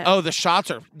 I get it. Oh, the shots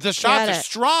are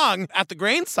strong at the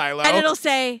Grain Silo. And it'll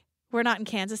say, we're not in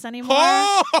Kansas anymore.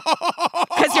 Oh!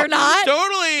 Because you're not?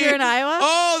 Totally. You're in Iowa?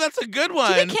 Oh, that's a good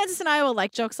one. Do you think Kansas and Iowa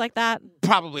like jokes like that?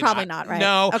 Probably not, right?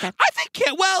 No. Okay. I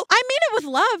think, well... I mean it with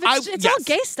love. It's all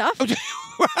gay stuff.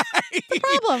 Right.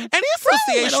 What's the problem? Any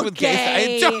association with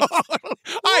gay stuff.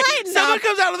 All right, someone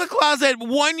comes out of the closet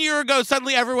 1 year ago,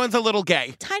 suddenly everyone's a little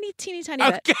gay. Teeny bit.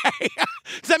 Okay.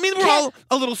 Does that mean we're all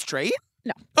a little straight?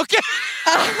 No. Okay.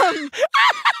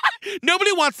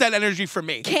 Nobody wants that energy from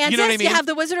me. Kansas, you know what I mean? You have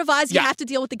the Wizard of Oz, you have to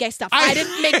deal with the gay stuff. I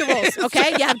didn't make the rules,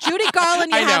 okay? You have Judy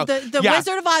Garland, you have the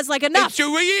Wizard of Oz, enough.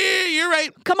 You're right.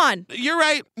 Come on. You're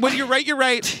right. When you're right, you're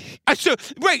right.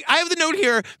 Right, I have the note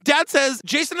here. Dad says,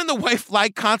 Jason and the wife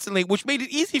lied constantly, which made it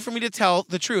easy for me to tell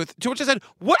the truth. To which I said,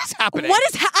 what is happening? What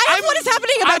is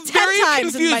happening about 10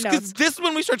 times in my notes. Because this is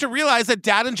when we start to realize that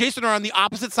Dad and Jason are on the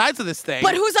opposite sides of this thing.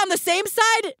 But who's on the same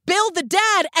side? Bill the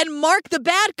dad and Mark the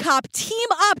bad cop team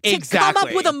up to come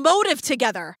up with a motive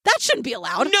together. That shouldn't be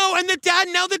allowed. No, and the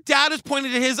dad is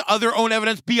pointing to his other own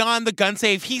evidence beyond the gun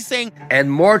safe. He's saying... And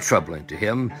more troubling to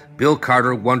him, Bill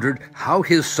Carter wondered how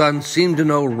his son seemed to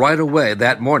know right away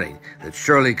that morning that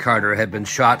Shirley Carter had been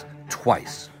shot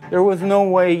twice. There was no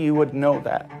way you would know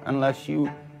that unless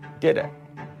you did it.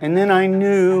 And then I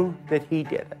knew that he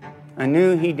did it. I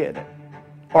knew he did it.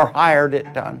 Or hired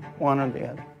it done, one or the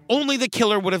other. only the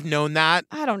killer would have known that.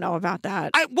 I don't know about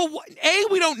that.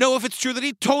 We don't know if it's true that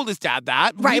he told his dad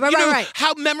that. Right.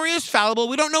 How memory is fallible.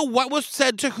 We don't know what was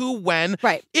said to who when.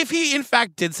 Right. If he, in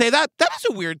fact, did say that, that is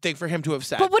a weird thing for him to have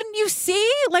said. But wouldn't you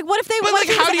see? Like, what if they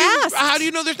asked? How do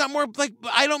you know there's not more, like,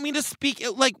 I don't mean to speak,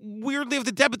 like, weirdly of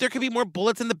the dead, but there could be more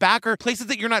bullets in the back or places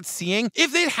that you're not seeing.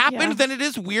 If it happened, then it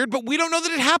is weird, but we don't know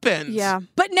that it happened. Yeah.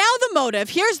 But now the motive.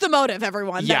 Here's the motive,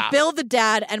 everyone, that Bill the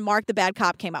dad and Mark the bad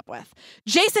cop came up with.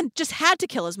 Jason just had to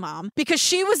kill his mom because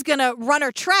she was going to run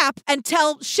her trap and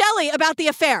tell Shelley about the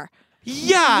affair.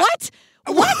 Yeah. What?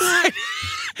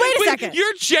 Wait a second.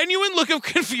 Your genuine look of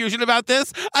confusion about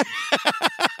this?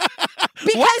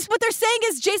 Because what they're saying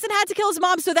is Jason had to kill his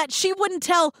mom so that she wouldn't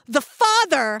tell the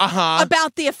father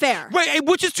about the affair. Right,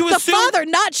 which is to assume... The father,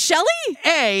 not Shelley?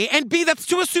 A, and B, that's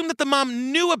to assume that the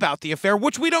mom knew about the affair,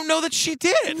 which we don't know that she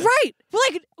did. Right.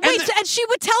 Like, and she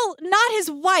would tell not his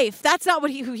wife. That's not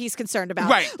who he's concerned about.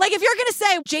 Right. Like, if you're going to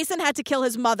say Jason had to kill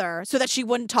his mother so that she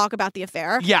wouldn't talk about the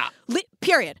affair. Yeah.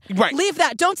 Period. Right. Leave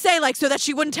that. Don't say, like, so that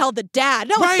she wouldn't tell the dad.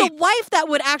 No, it's the wife that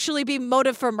would actually be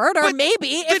motive for murder,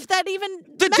 maybe, if that even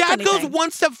The meant dad anything. goes one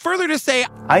step further to say...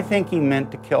 I think he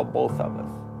meant to kill both of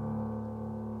us.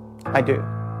 I do.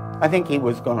 I think he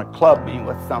was going to club me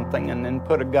with something and then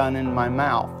put a gun in my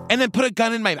mouth. And then put a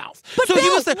gun in my mouth. But so Bill, he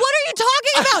was what are you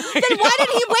talking about? Then why did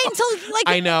he wait until, like,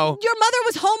 I know. Your mother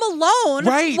was home alone?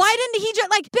 Right. Why didn't he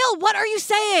just, like, Bill, what are you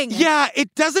saying? Yeah,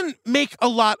 it doesn't make a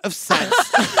lot of sense.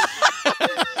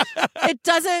 It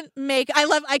doesn't make...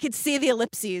 I could see the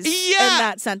ellipses in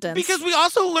that sentence. Because we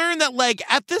also learned that, like,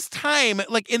 at this time,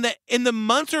 like, in the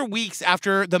months or weeks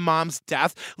after the mom's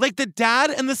death, like, the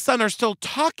dad and the son are still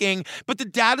talking, but the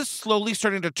dad is slowly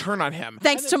starting to turn on him.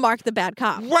 Thanks to Mark the bad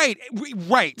cop. Right.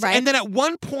 And then at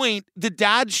one point, the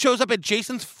dad shows up at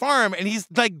Jason's farm, and he's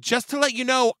like, just to let you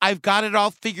know, I've got it all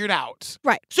figured out.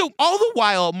 Right. So all the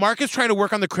while, Mark is trying to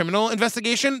work on the criminal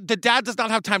investigation. The dad does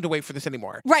not have time to wait for this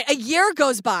anymore. Right. A year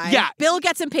goes by. Yeah. Bill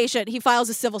gets impatient. He files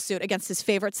a civil suit against his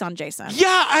favorite son, Jason. Yeah,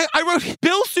 I wrote,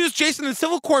 Bill sues Jason in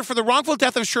civil court for the wrongful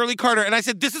death of Shirley Carter, and I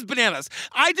said, this is bananas.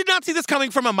 I did not see this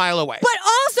coming from a mile away. But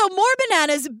also, more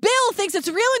bananas, Bill thinks it's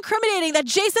real incriminating that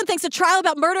Jason thinks a trial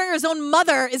about murdering his own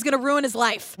mother is going to ruin his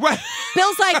life. Right.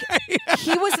 Bill's like,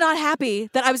 he was not happy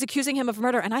that I was accusing him of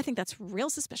murder, and I think that's real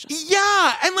suspicious.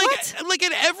 Yeah, and like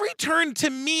at every turn, to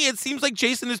me, it seems like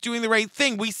Jason is doing the right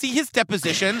thing. We see his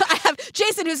deposition. I have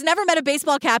Jason, who's never met a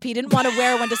baseball cap he didn't want to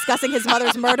wear when discussing his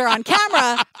mother's murder on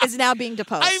camera, is now being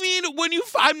deposed. I mean,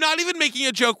 I'm not even making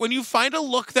a joke. When you find a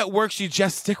look that works, you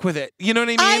just stick with it. You know what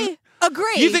I mean? I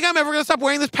agree. You think I'm ever going to stop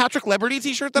wearing this Patrick Liberty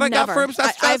t-shirt that I got for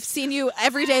Obsessed Fest? I've seen you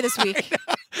every day this week.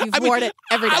 You've worn it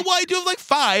every day. I do have like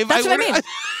 5. That's what I mean.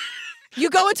 You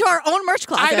go into our own merch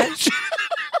closet.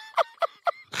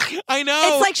 I know.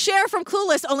 It's like Cher from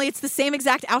Clueless, only it's the same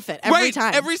exact outfit every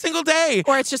time. Every single day.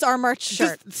 Or it's just our merch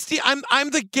shirt. I'm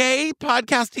the gay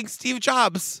podcasting Steve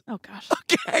Jobs. Oh, gosh.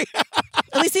 Okay.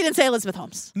 At least he didn't say Elizabeth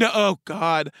Holmes. No, oh,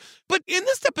 God. But in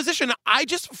this deposition, I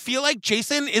just feel like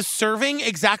Jason is serving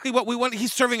exactly what we want.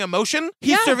 He's serving emotion.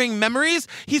 He's serving memories.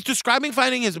 He's describing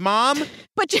finding his mom.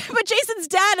 But Jason's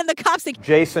dad and the cops think...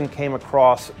 Jason came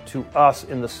across to us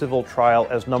in the civil trial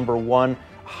as, number one,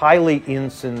 highly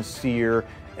insincere,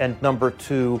 and number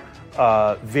two,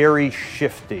 very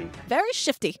shifty. Very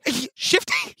shifty.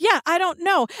 Shifty? Yeah, I don't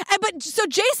know. But so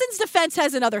Jason's defense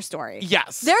has another story.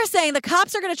 Yes. They're saying the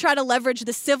cops are going to try to leverage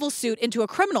the civil suit into a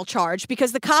criminal charge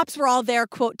because the cops were all there,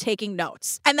 quote, taking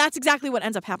notes. And that's exactly what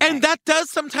ends up happening. And that does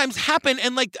sometimes happen.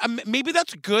 And like, maybe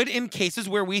that's good in cases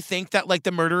where we think that like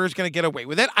the murderer is going to get away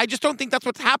with it. I just don't think that's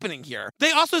what's happening here.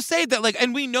 They also say that like,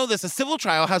 and we know this, a civil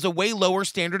trial has a way lower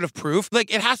standard of proof.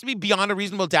 Like it has to be beyond a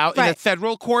reasonable doubt in a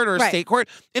federal court or a state court.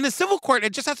 In a civil court,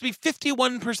 it just has to be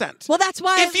 51%. Well, that's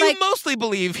why if you mostly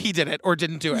believe he did it or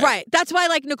didn't do it. Right. That's why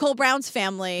like Nicole Brown's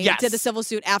family did the civil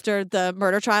suit after the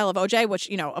murder trial of OJ, which,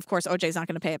 you know, of course, OJ's not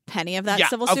going to pay a penny of that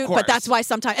civil suit. But that's why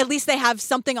sometimes, at least they have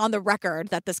something on the record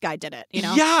that this guy did it, you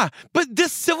know? Yeah. But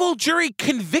this civil jury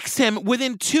convicts him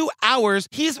within 2 hours.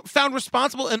 He's found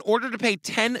responsible in order to pay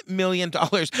 $10 million.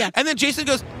 Yeah. And then Jason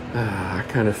goes, I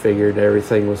kind of figured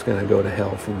everything was going to go to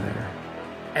hell from there.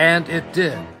 And it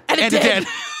did. And it did.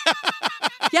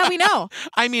 Yeah, we know.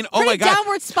 I mean, oh my God.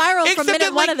 Downward spiral from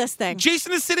minute one of this thing.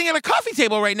 Jason is sitting at a coffee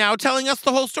table right now telling us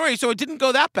the whole story, so it didn't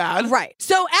go that bad. Right.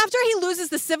 So after he loses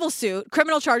the civil suit,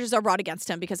 criminal charges are brought against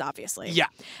him because obviously. Yeah.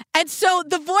 And so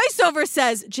the voiceover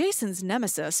says, Jason's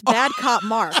nemesis, bad cop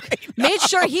Mark, made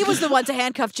sure he was the one to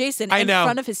handcuff Jason in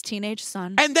front of his teenage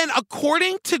son. And then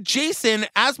according to Jason,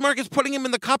 as Mark is putting him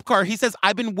in the cop car, he says,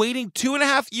 I've been waiting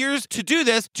 2.5 years to do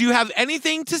this. Do you have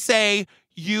anything to say,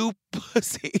 you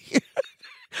pussy?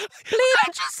 I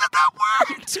just said that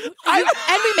word.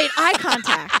 And we made eye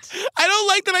contact. I don't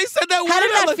like that I said that word. How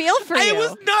did that feel for you? It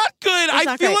was not good.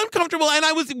 I feel great. uncomfortable. And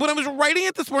when I was writing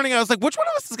it this morning, I was like, which one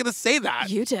of us is going to say that?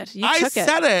 You did. You I took it.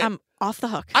 said it. I'm off the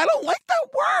hook. I don't like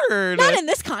that word. Not in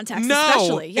this context, no,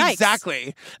 especially. Yikes.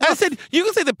 Exactly. I said, you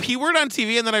can say the P word on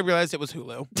TV, and then I realized it was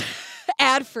Hulu.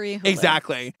 Ad-free Hulu.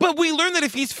 Exactly. But we learned that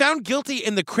if he's found guilty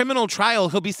in the criminal trial,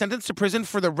 he'll be sentenced to prison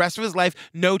for the rest of his life,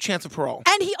 no chance of parole.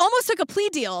 And he almost took a plea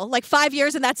deal, like 5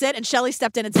 years and that's it, and Shelley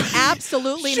stepped in and said,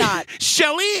 absolutely not.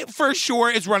 Shelley, for sure,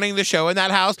 is running the show in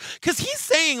that house, because he's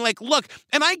saying, like, look,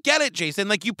 and I get it, Jason,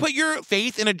 like, you put your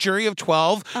faith in a jury of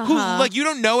 12 who, like, you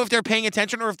don't know if they're paying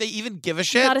attention or if they even give a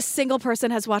shit. Not a single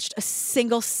person has watched a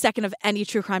single second of any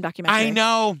true crime documentary. I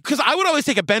know, because I would always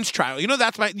take a bench trial. You know,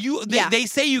 that's they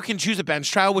say you can choose a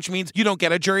bench trial, which means you don't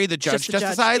get a jury, the judge just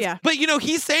decides. Yeah. But, you know,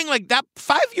 he's saying, like, that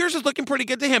 5 years is looking pretty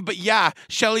good to him. But yeah,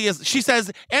 Shelley she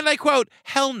says, and I quote,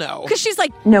 hell no. Because she's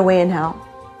like, no way in hell.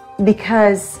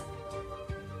 Because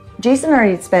Jason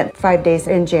already spent 5 days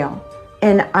in jail.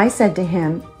 And I said to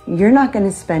him, you're not going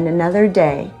to spend another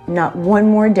day, not one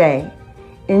more day,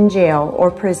 in jail or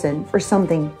prison for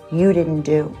something you didn't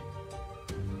do.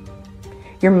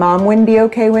 Your mom wouldn't be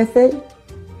okay with it.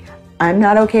 I'm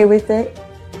not okay with it.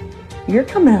 You're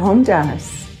coming home to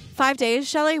us. 5 days,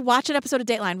 Shelley, watch an episode of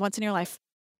Dateline once in your life.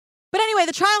 But anyway,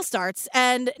 the trial starts,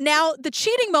 and now the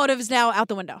cheating motive is now out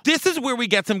the window. This is where we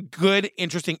get some good,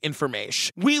 interesting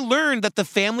information. We learned that the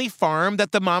family farm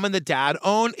that the mom and the dad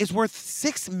own is worth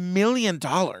 $6 million.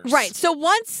 Right. So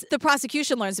once the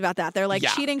prosecution learns about that, they're like,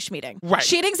 cheating, schmeating. Right.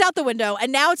 Cheating's out the window,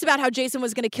 and now it's about how Jason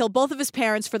was going to kill both of his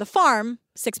parents for the farm.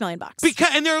 $6 million.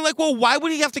 And they're like, well, why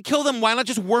would he have to kill them? Why not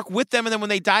just work with them and then when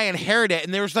they die, inherit it?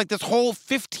 And there's like this whole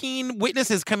 15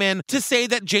 witnesses come in to say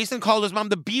that Jason called his mom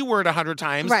the B word 100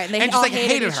 times. Right, and they just all like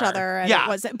hated each her. other. And yeah. It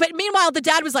wasn't. But meanwhile, the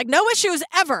dad was like, no issues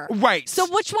ever. Right. So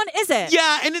which one is it?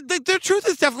 Yeah, and the truth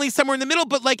is definitely somewhere in the middle.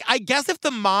 But like, I guess if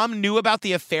the mom knew about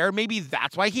the affair, maybe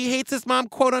that's why he hates his mom,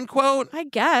 quote unquote. I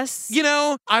guess. You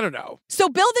know, I don't know. So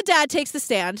Bill the dad takes the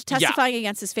stand, testifying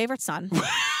against his favorite son.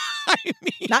 I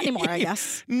mean, not anymore, I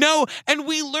guess. No, and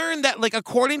we learned that, like,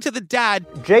 according to the dad,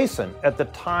 Jason, at the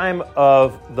time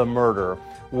of the murder,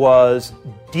 was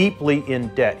deeply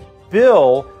in debt.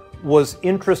 Bill was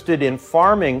interested in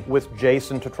farming with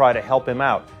Jason to try to help him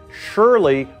out.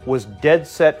 Shirley was dead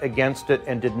set against it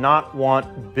and did not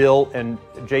want Bill and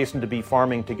Jason to be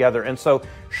farming together. And so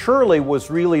Shirley was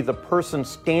really the person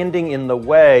standing in the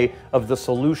way of the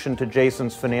solution to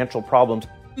Jason's financial problems.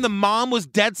 The mom was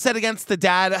dead set against the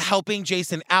dad helping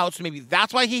Jason out, so maybe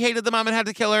that's why he hated the mom and had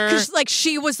to kill her. Because, like,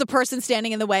 she was the person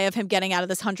standing in the way of him getting out of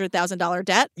this $100,000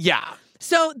 debt. Yeah.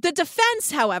 So the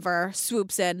defense, however,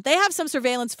 swoops in. They have some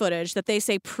surveillance footage that they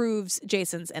say proves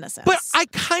Jason's innocence. But I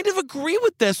kind of agree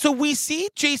with this. So we see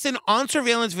Jason on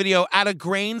surveillance video at a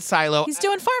grain silo. He's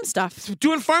doing farm stuff.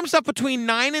 Doing farm stuff between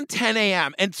 9 and 10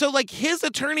 a.m. And so, like, his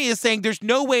attorney is saying there's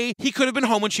no way he could have been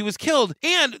home when she was killed.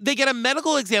 And they get a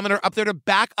medical examiner up there to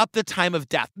back up the time of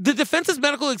death. The defense's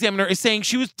medical examiner is saying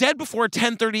she was dead before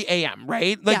 10:30 a.m.,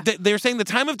 right? Like, they're saying the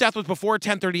time of death was before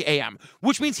 10:30 a.m.,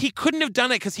 which means he couldn't have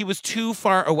done it because he was too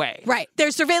far away. Right.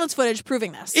 There's surveillance footage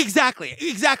proving this. Exactly.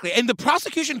 And the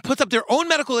prosecution puts up their own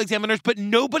medical examiners, but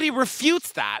nobody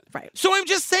refutes that. Right. So I'm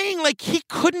just saying, like, he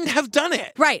couldn't have done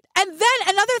it. Right. And then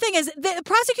another thing is the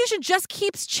prosecution just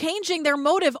keeps changing their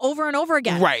motive over and over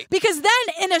again. Right. Because then,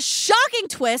 in a shocking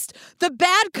twist, the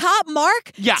bad cop,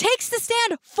 Mark, takes the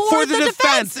stand for the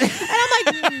defense. And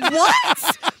I'm like,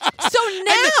 what? So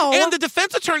now... And the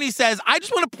defense attorney says, I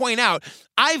just want to point out,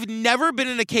 I've never been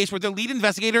in a case where the lead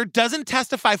investigator doesn't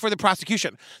testify for the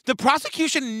prosecution. The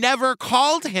prosecution never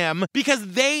called him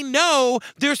because they know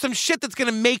there's some shit that's going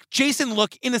to make Jason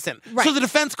look innocent. Right. So the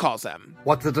defense calls him.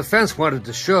 What the defense wanted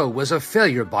to show was a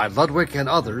failure by Ludwig and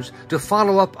others to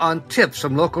follow up on tips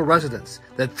from local residents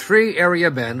that 3 area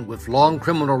men with long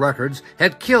criminal records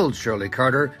had killed Shirley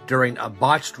Carter during a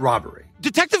botched robbery.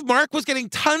 Detective Mark was getting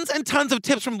tons and tons of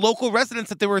tips from local residents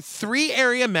that there were 3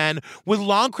 area men with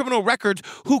long criminal records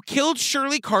who killed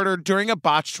Shirley Carter during a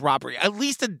botched robbery. At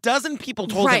least a dozen people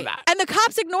told him that. And the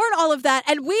cops ignored all of that.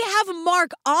 And we have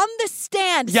Mark on the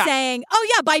stand saying, oh,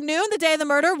 yeah, by noon, the day of the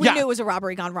murder, we knew it was a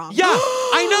robbery gone wrong. Yeah,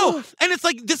 I know. And it's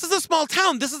like, this is a small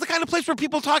town. This is the kind of place where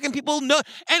people talk and people know.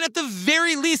 And at the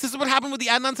very least, this is what happened with the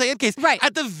Adnan Syed case. Right.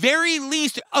 At the very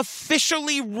least,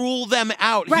 officially rule them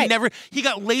out. Right. He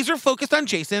got laser focused on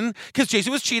Jason because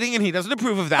Jason was cheating and he doesn't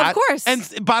approve of that. Of course. And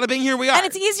bada bing, here we are. And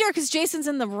it's easier because Jason's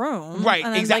in the room. Right,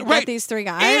 and then, exactly. Like, get these three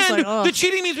guys. And like, the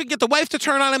cheating means we can get the wife to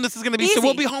turn on him. This is going to be, so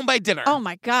we'll be home by dinner. Oh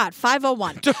my God,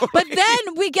 5:01. But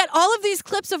then we get all of these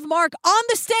clips of Mark on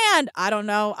the stand. I don't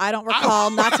know. I don't recall.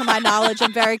 Not to my knowledge.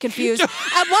 I'm very confused.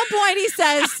 At one point he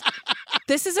says,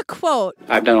 this is a quote.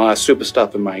 I've done a lot of stupid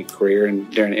stuff in my career and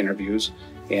during interviews.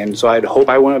 And so I'd hope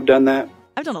I wouldn't have done that.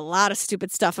 I've done a lot of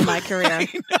stupid stuff in my career.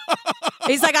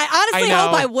 He's like, I honestly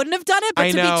hope I wouldn't have done it, but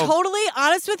to be totally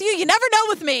honest with you, you never know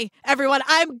with me, everyone.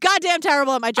 I'm goddamn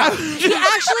terrible at my job. He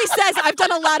actually says I've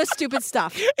done a lot of stupid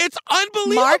stuff. It's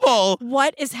unbelievable. Mark,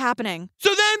 what is happening? So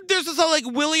then there's this whole like,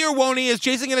 willy or won't he? Is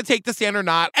Jason going to take the stand or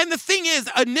not? And the thing is,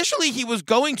 initially he was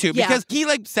going to because he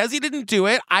like says he didn't do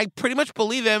it. I pretty much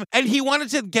believe him. And he wanted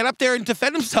to get up there and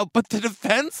defend himself. But the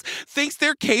defense thinks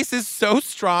their case is so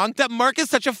strong that Mark is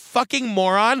such a fucking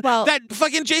moron that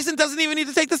fucking Jason doesn't even need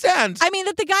to take the stand. I mean,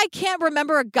 that the guy can't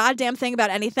remember a goddamn thing about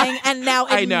anything and now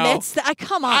admits that.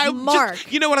 Come on,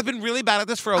 Mark. You know what? I've been really bad at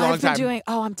this for a long time.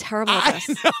 I'm terrible at this.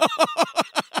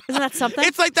 Isn't that something?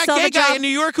 It's like that gay guy in New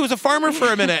York who was a farmer for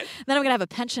a minute. Then I'm going to have a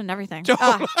pension and everything.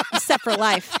 I'm set for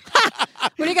life.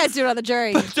 What are you guys doing on the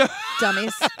jury,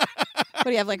 dummies? What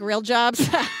do you have, like real jobs?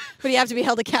 What do you have to be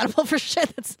held accountable for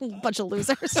shit? That's a bunch of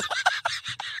losers.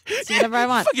 See whatever I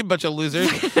want. Fucking bunch of losers.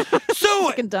 So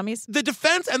fucking dummies. The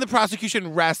defense and the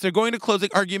prosecution rest. They're going to closing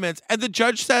arguments. And the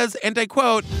judge says, and I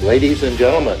quote, "Ladies and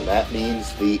gentlemen, that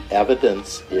means the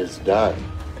evidence is done.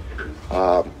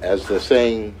 As the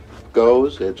saying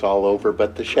goes, it's all over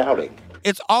but the shouting."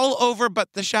 It's all over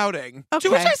but the shouting. Okay.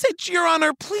 To which I said, Your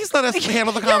Honor, please let us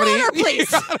handle the comedy. Your Honor,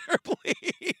 please. Your Honor,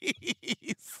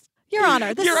 please. Your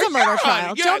Honor, this is a murder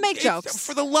trial. Don't make jokes.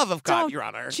 For the love of God, Your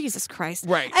Honor. Jesus Christ.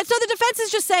 Right. And so the defense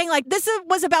is just saying, like, this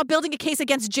was about building a case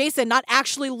against Jason, not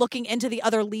actually looking into the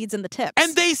other leads and the tips.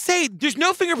 And they say there's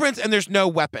no fingerprints and there's no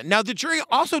weapon. Now, the jury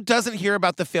also doesn't hear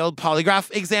about the failed polygraph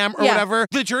exam or whatever.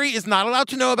 The jury is not allowed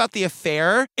to know about the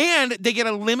affair, and they get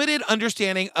a limited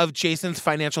understanding of Jason's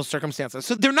financial circumstances.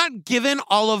 So they're not given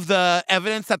all of the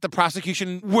evidence that the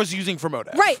prosecution was using for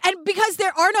motive. Right. And because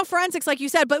there are no forensics, like you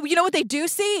said, but you know what they do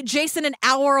see? Jason an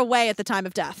hour away at the time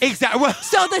of death. Exactly.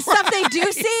 So the stuff they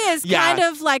do see is kind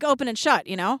of like open and shut,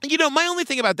 you know? You know, my only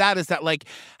thing about that is that, like,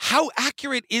 how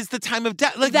accurate is the time of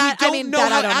death? Like, that, we don't know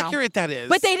how accurate that is.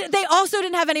 But they also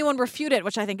didn't have anyone refute it,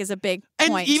 which I think is a big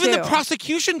point, and even too. the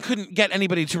prosecution couldn't get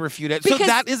anybody to refute it. So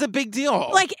that is a big deal.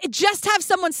 Like, just have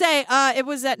someone say, it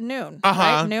was at noon.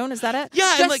 Right? Noon, is that it?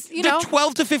 Yeah, just, and like the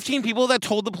 12 to 15 people that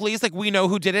told the police, like, we know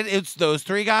who did it. It's those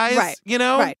three guys. Right. You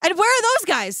know? Right. And where are those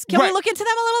guys? Can we look into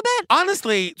them a little bit?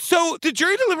 Honestly, so the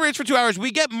jury deliberates for 2 hours. We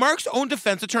get Mark's own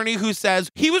defense attorney who says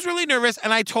he was really nervous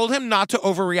and I told him not to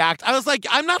overreact. I was like,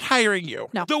 I'm not hiring you.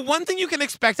 No. The one thing you can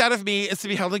expect out of me is to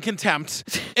be held in contempt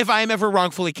if I am ever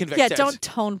wrongfully convicted. Yeah, don't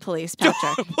tone police,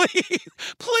 Patrick.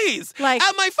 Please. Like,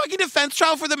 at my fucking defense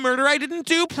trial for the murder I didn't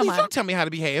do, please don't tell me how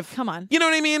to behave. Come on. You know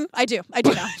what I mean? I do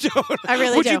now. I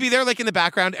really Would do. you be there, like, in the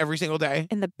background every single day?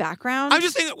 In the background? I'm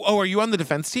just saying, are you on the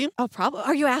defense team? Oh, probably.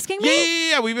 Are you asking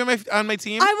me? Yeah. Will you be on my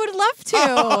team? I would love to.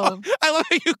 Oh, I love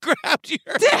how you grabbed your...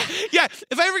 Yeah,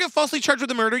 if I ever get falsely charged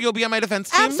with a murder, you'll be on my defense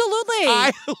team? Absolutely.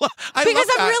 I because love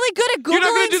I'm that. really good at Googling. You're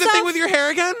not going to do the stuff. thing with your hair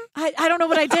again? I don't know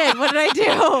what I did. What did I do?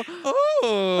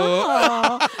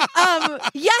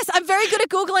 Yes, I'm very good at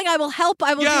Googling. I will help.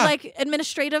 I will do like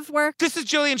administrative work. This is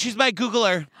Jillian. She's my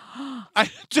Googler.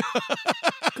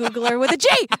 Googler with a G.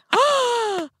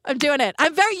 I'm doing it.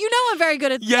 I'm very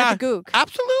good at the Goog.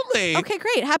 Absolutely. Okay,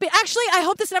 great. Happy. Actually, I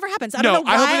hope this never happens. I don't know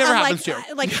why I hope it never I'm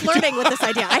happens like flirting with this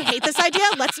idea. I hate this idea.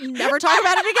 Let's never talk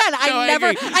about it again.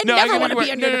 I never want to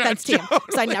be on your defense team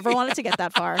because I never wanted to get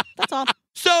that far. That's all.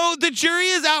 So the jury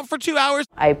is out for 2 hours.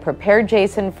 I prepared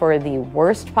Jason for the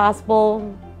worst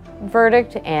possible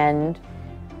verdict and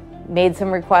made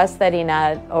some requests that he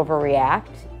not overreact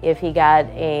if he got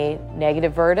a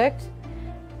negative verdict.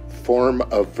 Form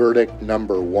of verdict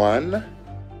number 1.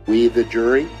 We, the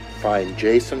jury, find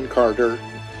Jason Carter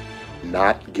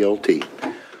not guilty.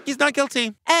 He's not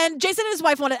guilty. And Jason and his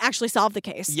wife want to actually solve the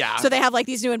case. Yeah. So they have like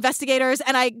these new investigators.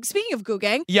 And speaking of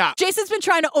googing, yeah, Jason's been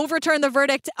trying to overturn the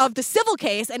verdict of the civil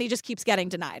case and he just keeps getting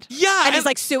denied. Yeah. And he's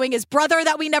like suing his brother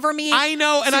that we never meet. I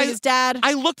know. And his dad.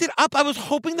 I looked it up. I was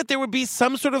hoping that there would be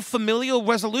some sort of familial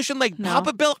resolution. Like,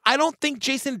 Papa Bill, I don't think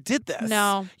Jason did this.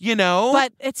 No. You know?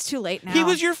 But it's too late now. He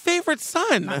was your favorite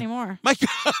son. Not anymore. My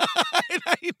God.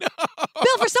 I know.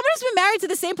 Bill, for someone who's been married to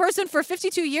the same person for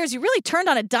 52 years, you really turned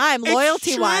on a dime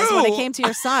loyalty-wise. true. when it came to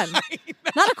your son.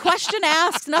 Not a question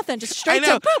asked, nothing. Just straight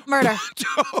to boop, murder.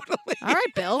 Totally. All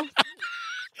right, Bill.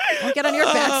 I'll get on your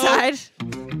bad side.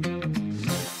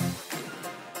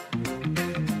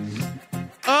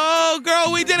 Oh,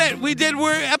 girl, we did it.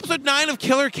 We're episode 9 of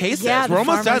Killer Cases. Yeah, we're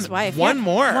almost done. Wife. One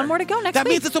more. One more to go next week. That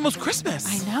week. means it's almost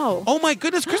Christmas. I know. Oh, my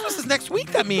goodness. Christmas is next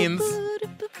week, that means.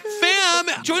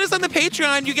 Fam, join us on the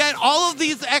Patreon. You get all of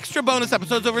these extra bonus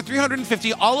episodes, over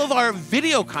 350, all of our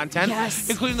video content,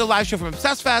 including the live show from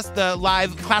Obsessed Fest, the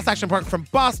live class action park from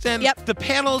Boston, the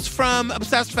panels from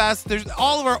Obsessed Fest. There's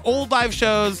all of our old live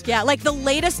shows. Yeah, like the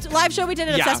latest live show we did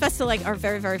at Obsessed Fest, so like our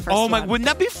very, very first one. Wouldn't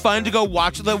that be fun to go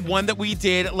watch the one that we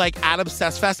did like at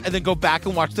Obsessed Fest and then go back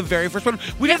and watch the very first one?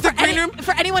 We did the green room.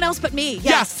 For anyone else but me,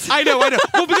 yes. I know.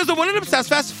 Well, because the one at Obsessed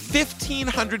Fest,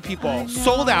 1,500 people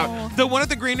sold out. The one at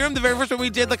the green room, the very first one we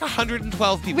did, like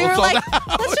 112 people sold out.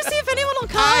 Let's just see if anyone will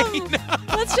come.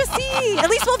 Let's just see. At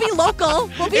least we'll be local.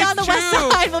 We'll be on the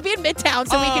west side. We'll be in Midtown,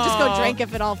 so we can just go drink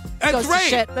if it all goes to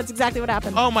shit. That's exactly what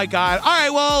happened. Oh my God. All right,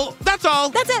 well, that's all.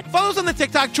 That's it. Follow us on the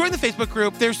TikTok. Join the Facebook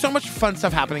group. There's so much fun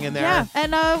stuff happening in there. Yeah,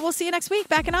 and we'll see you next week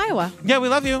back in Iowa. Yeah, we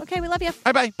love you. Okay, we love you.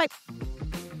 Bye-bye. Bye.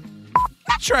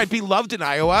 Not sure I'd be loved in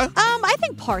Iowa. I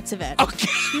think parts of it. Okay.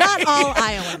 Not all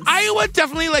Iowans. Iowa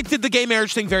definitely did the gay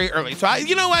marriage thing very early. So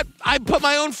you know what? I put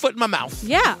my own foot in my mouth.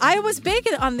 Yeah, Iowa's big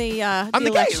on the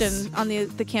election, gays. on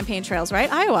the campaign trails,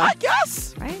 right? Iowa.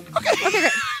 Yes. Right? Okay,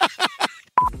 great.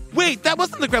 Wait, that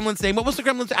wasn't the gremlin's name. What was the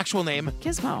gremlin's actual name?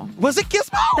 Gizmo. Was it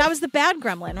Gizmo? That was the bad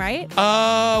gremlin, right?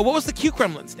 What was the cute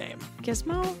gremlin's name?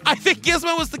 Gizmo? I think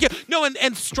Gizmo was the cute. No,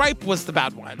 and Stripe was the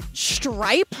bad one.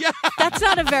 Stripe? Yeah. That's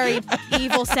not a very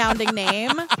evil-sounding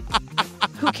name.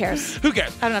 Who cares? Who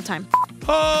cares? I don't have time.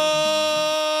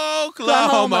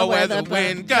 Oklahoma, where the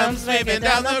wind comes sweeping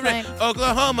down the rain.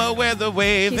 Oklahoma, where the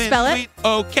waving sweet.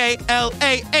 O-K-L-A-H-O-M-A.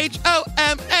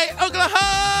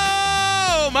 Oklahoma.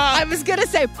 I was going to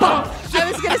say, boom. I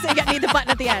was going to say, need the button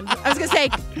at the end. I was going to say,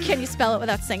 can you spell it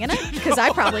without singing it? Because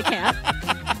I probably can't.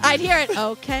 I'd hear it.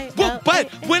 Okay. Well, but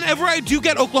whenever I do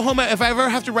get Oklahoma, if I ever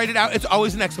have to write it out, it's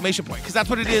always an exclamation point because that's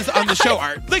what it is on the show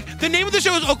art. Like the name of the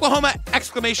show is Oklahoma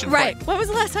exclamation point. Right. When was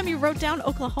the last time you wrote down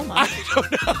Oklahoma? I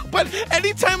don't know, but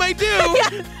anytime I do.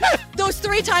 Yeah. Those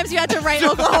 3 times you had to write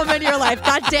Oklahoma in your life.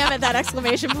 God damn it, that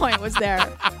exclamation point was there.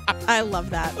 I love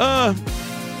that.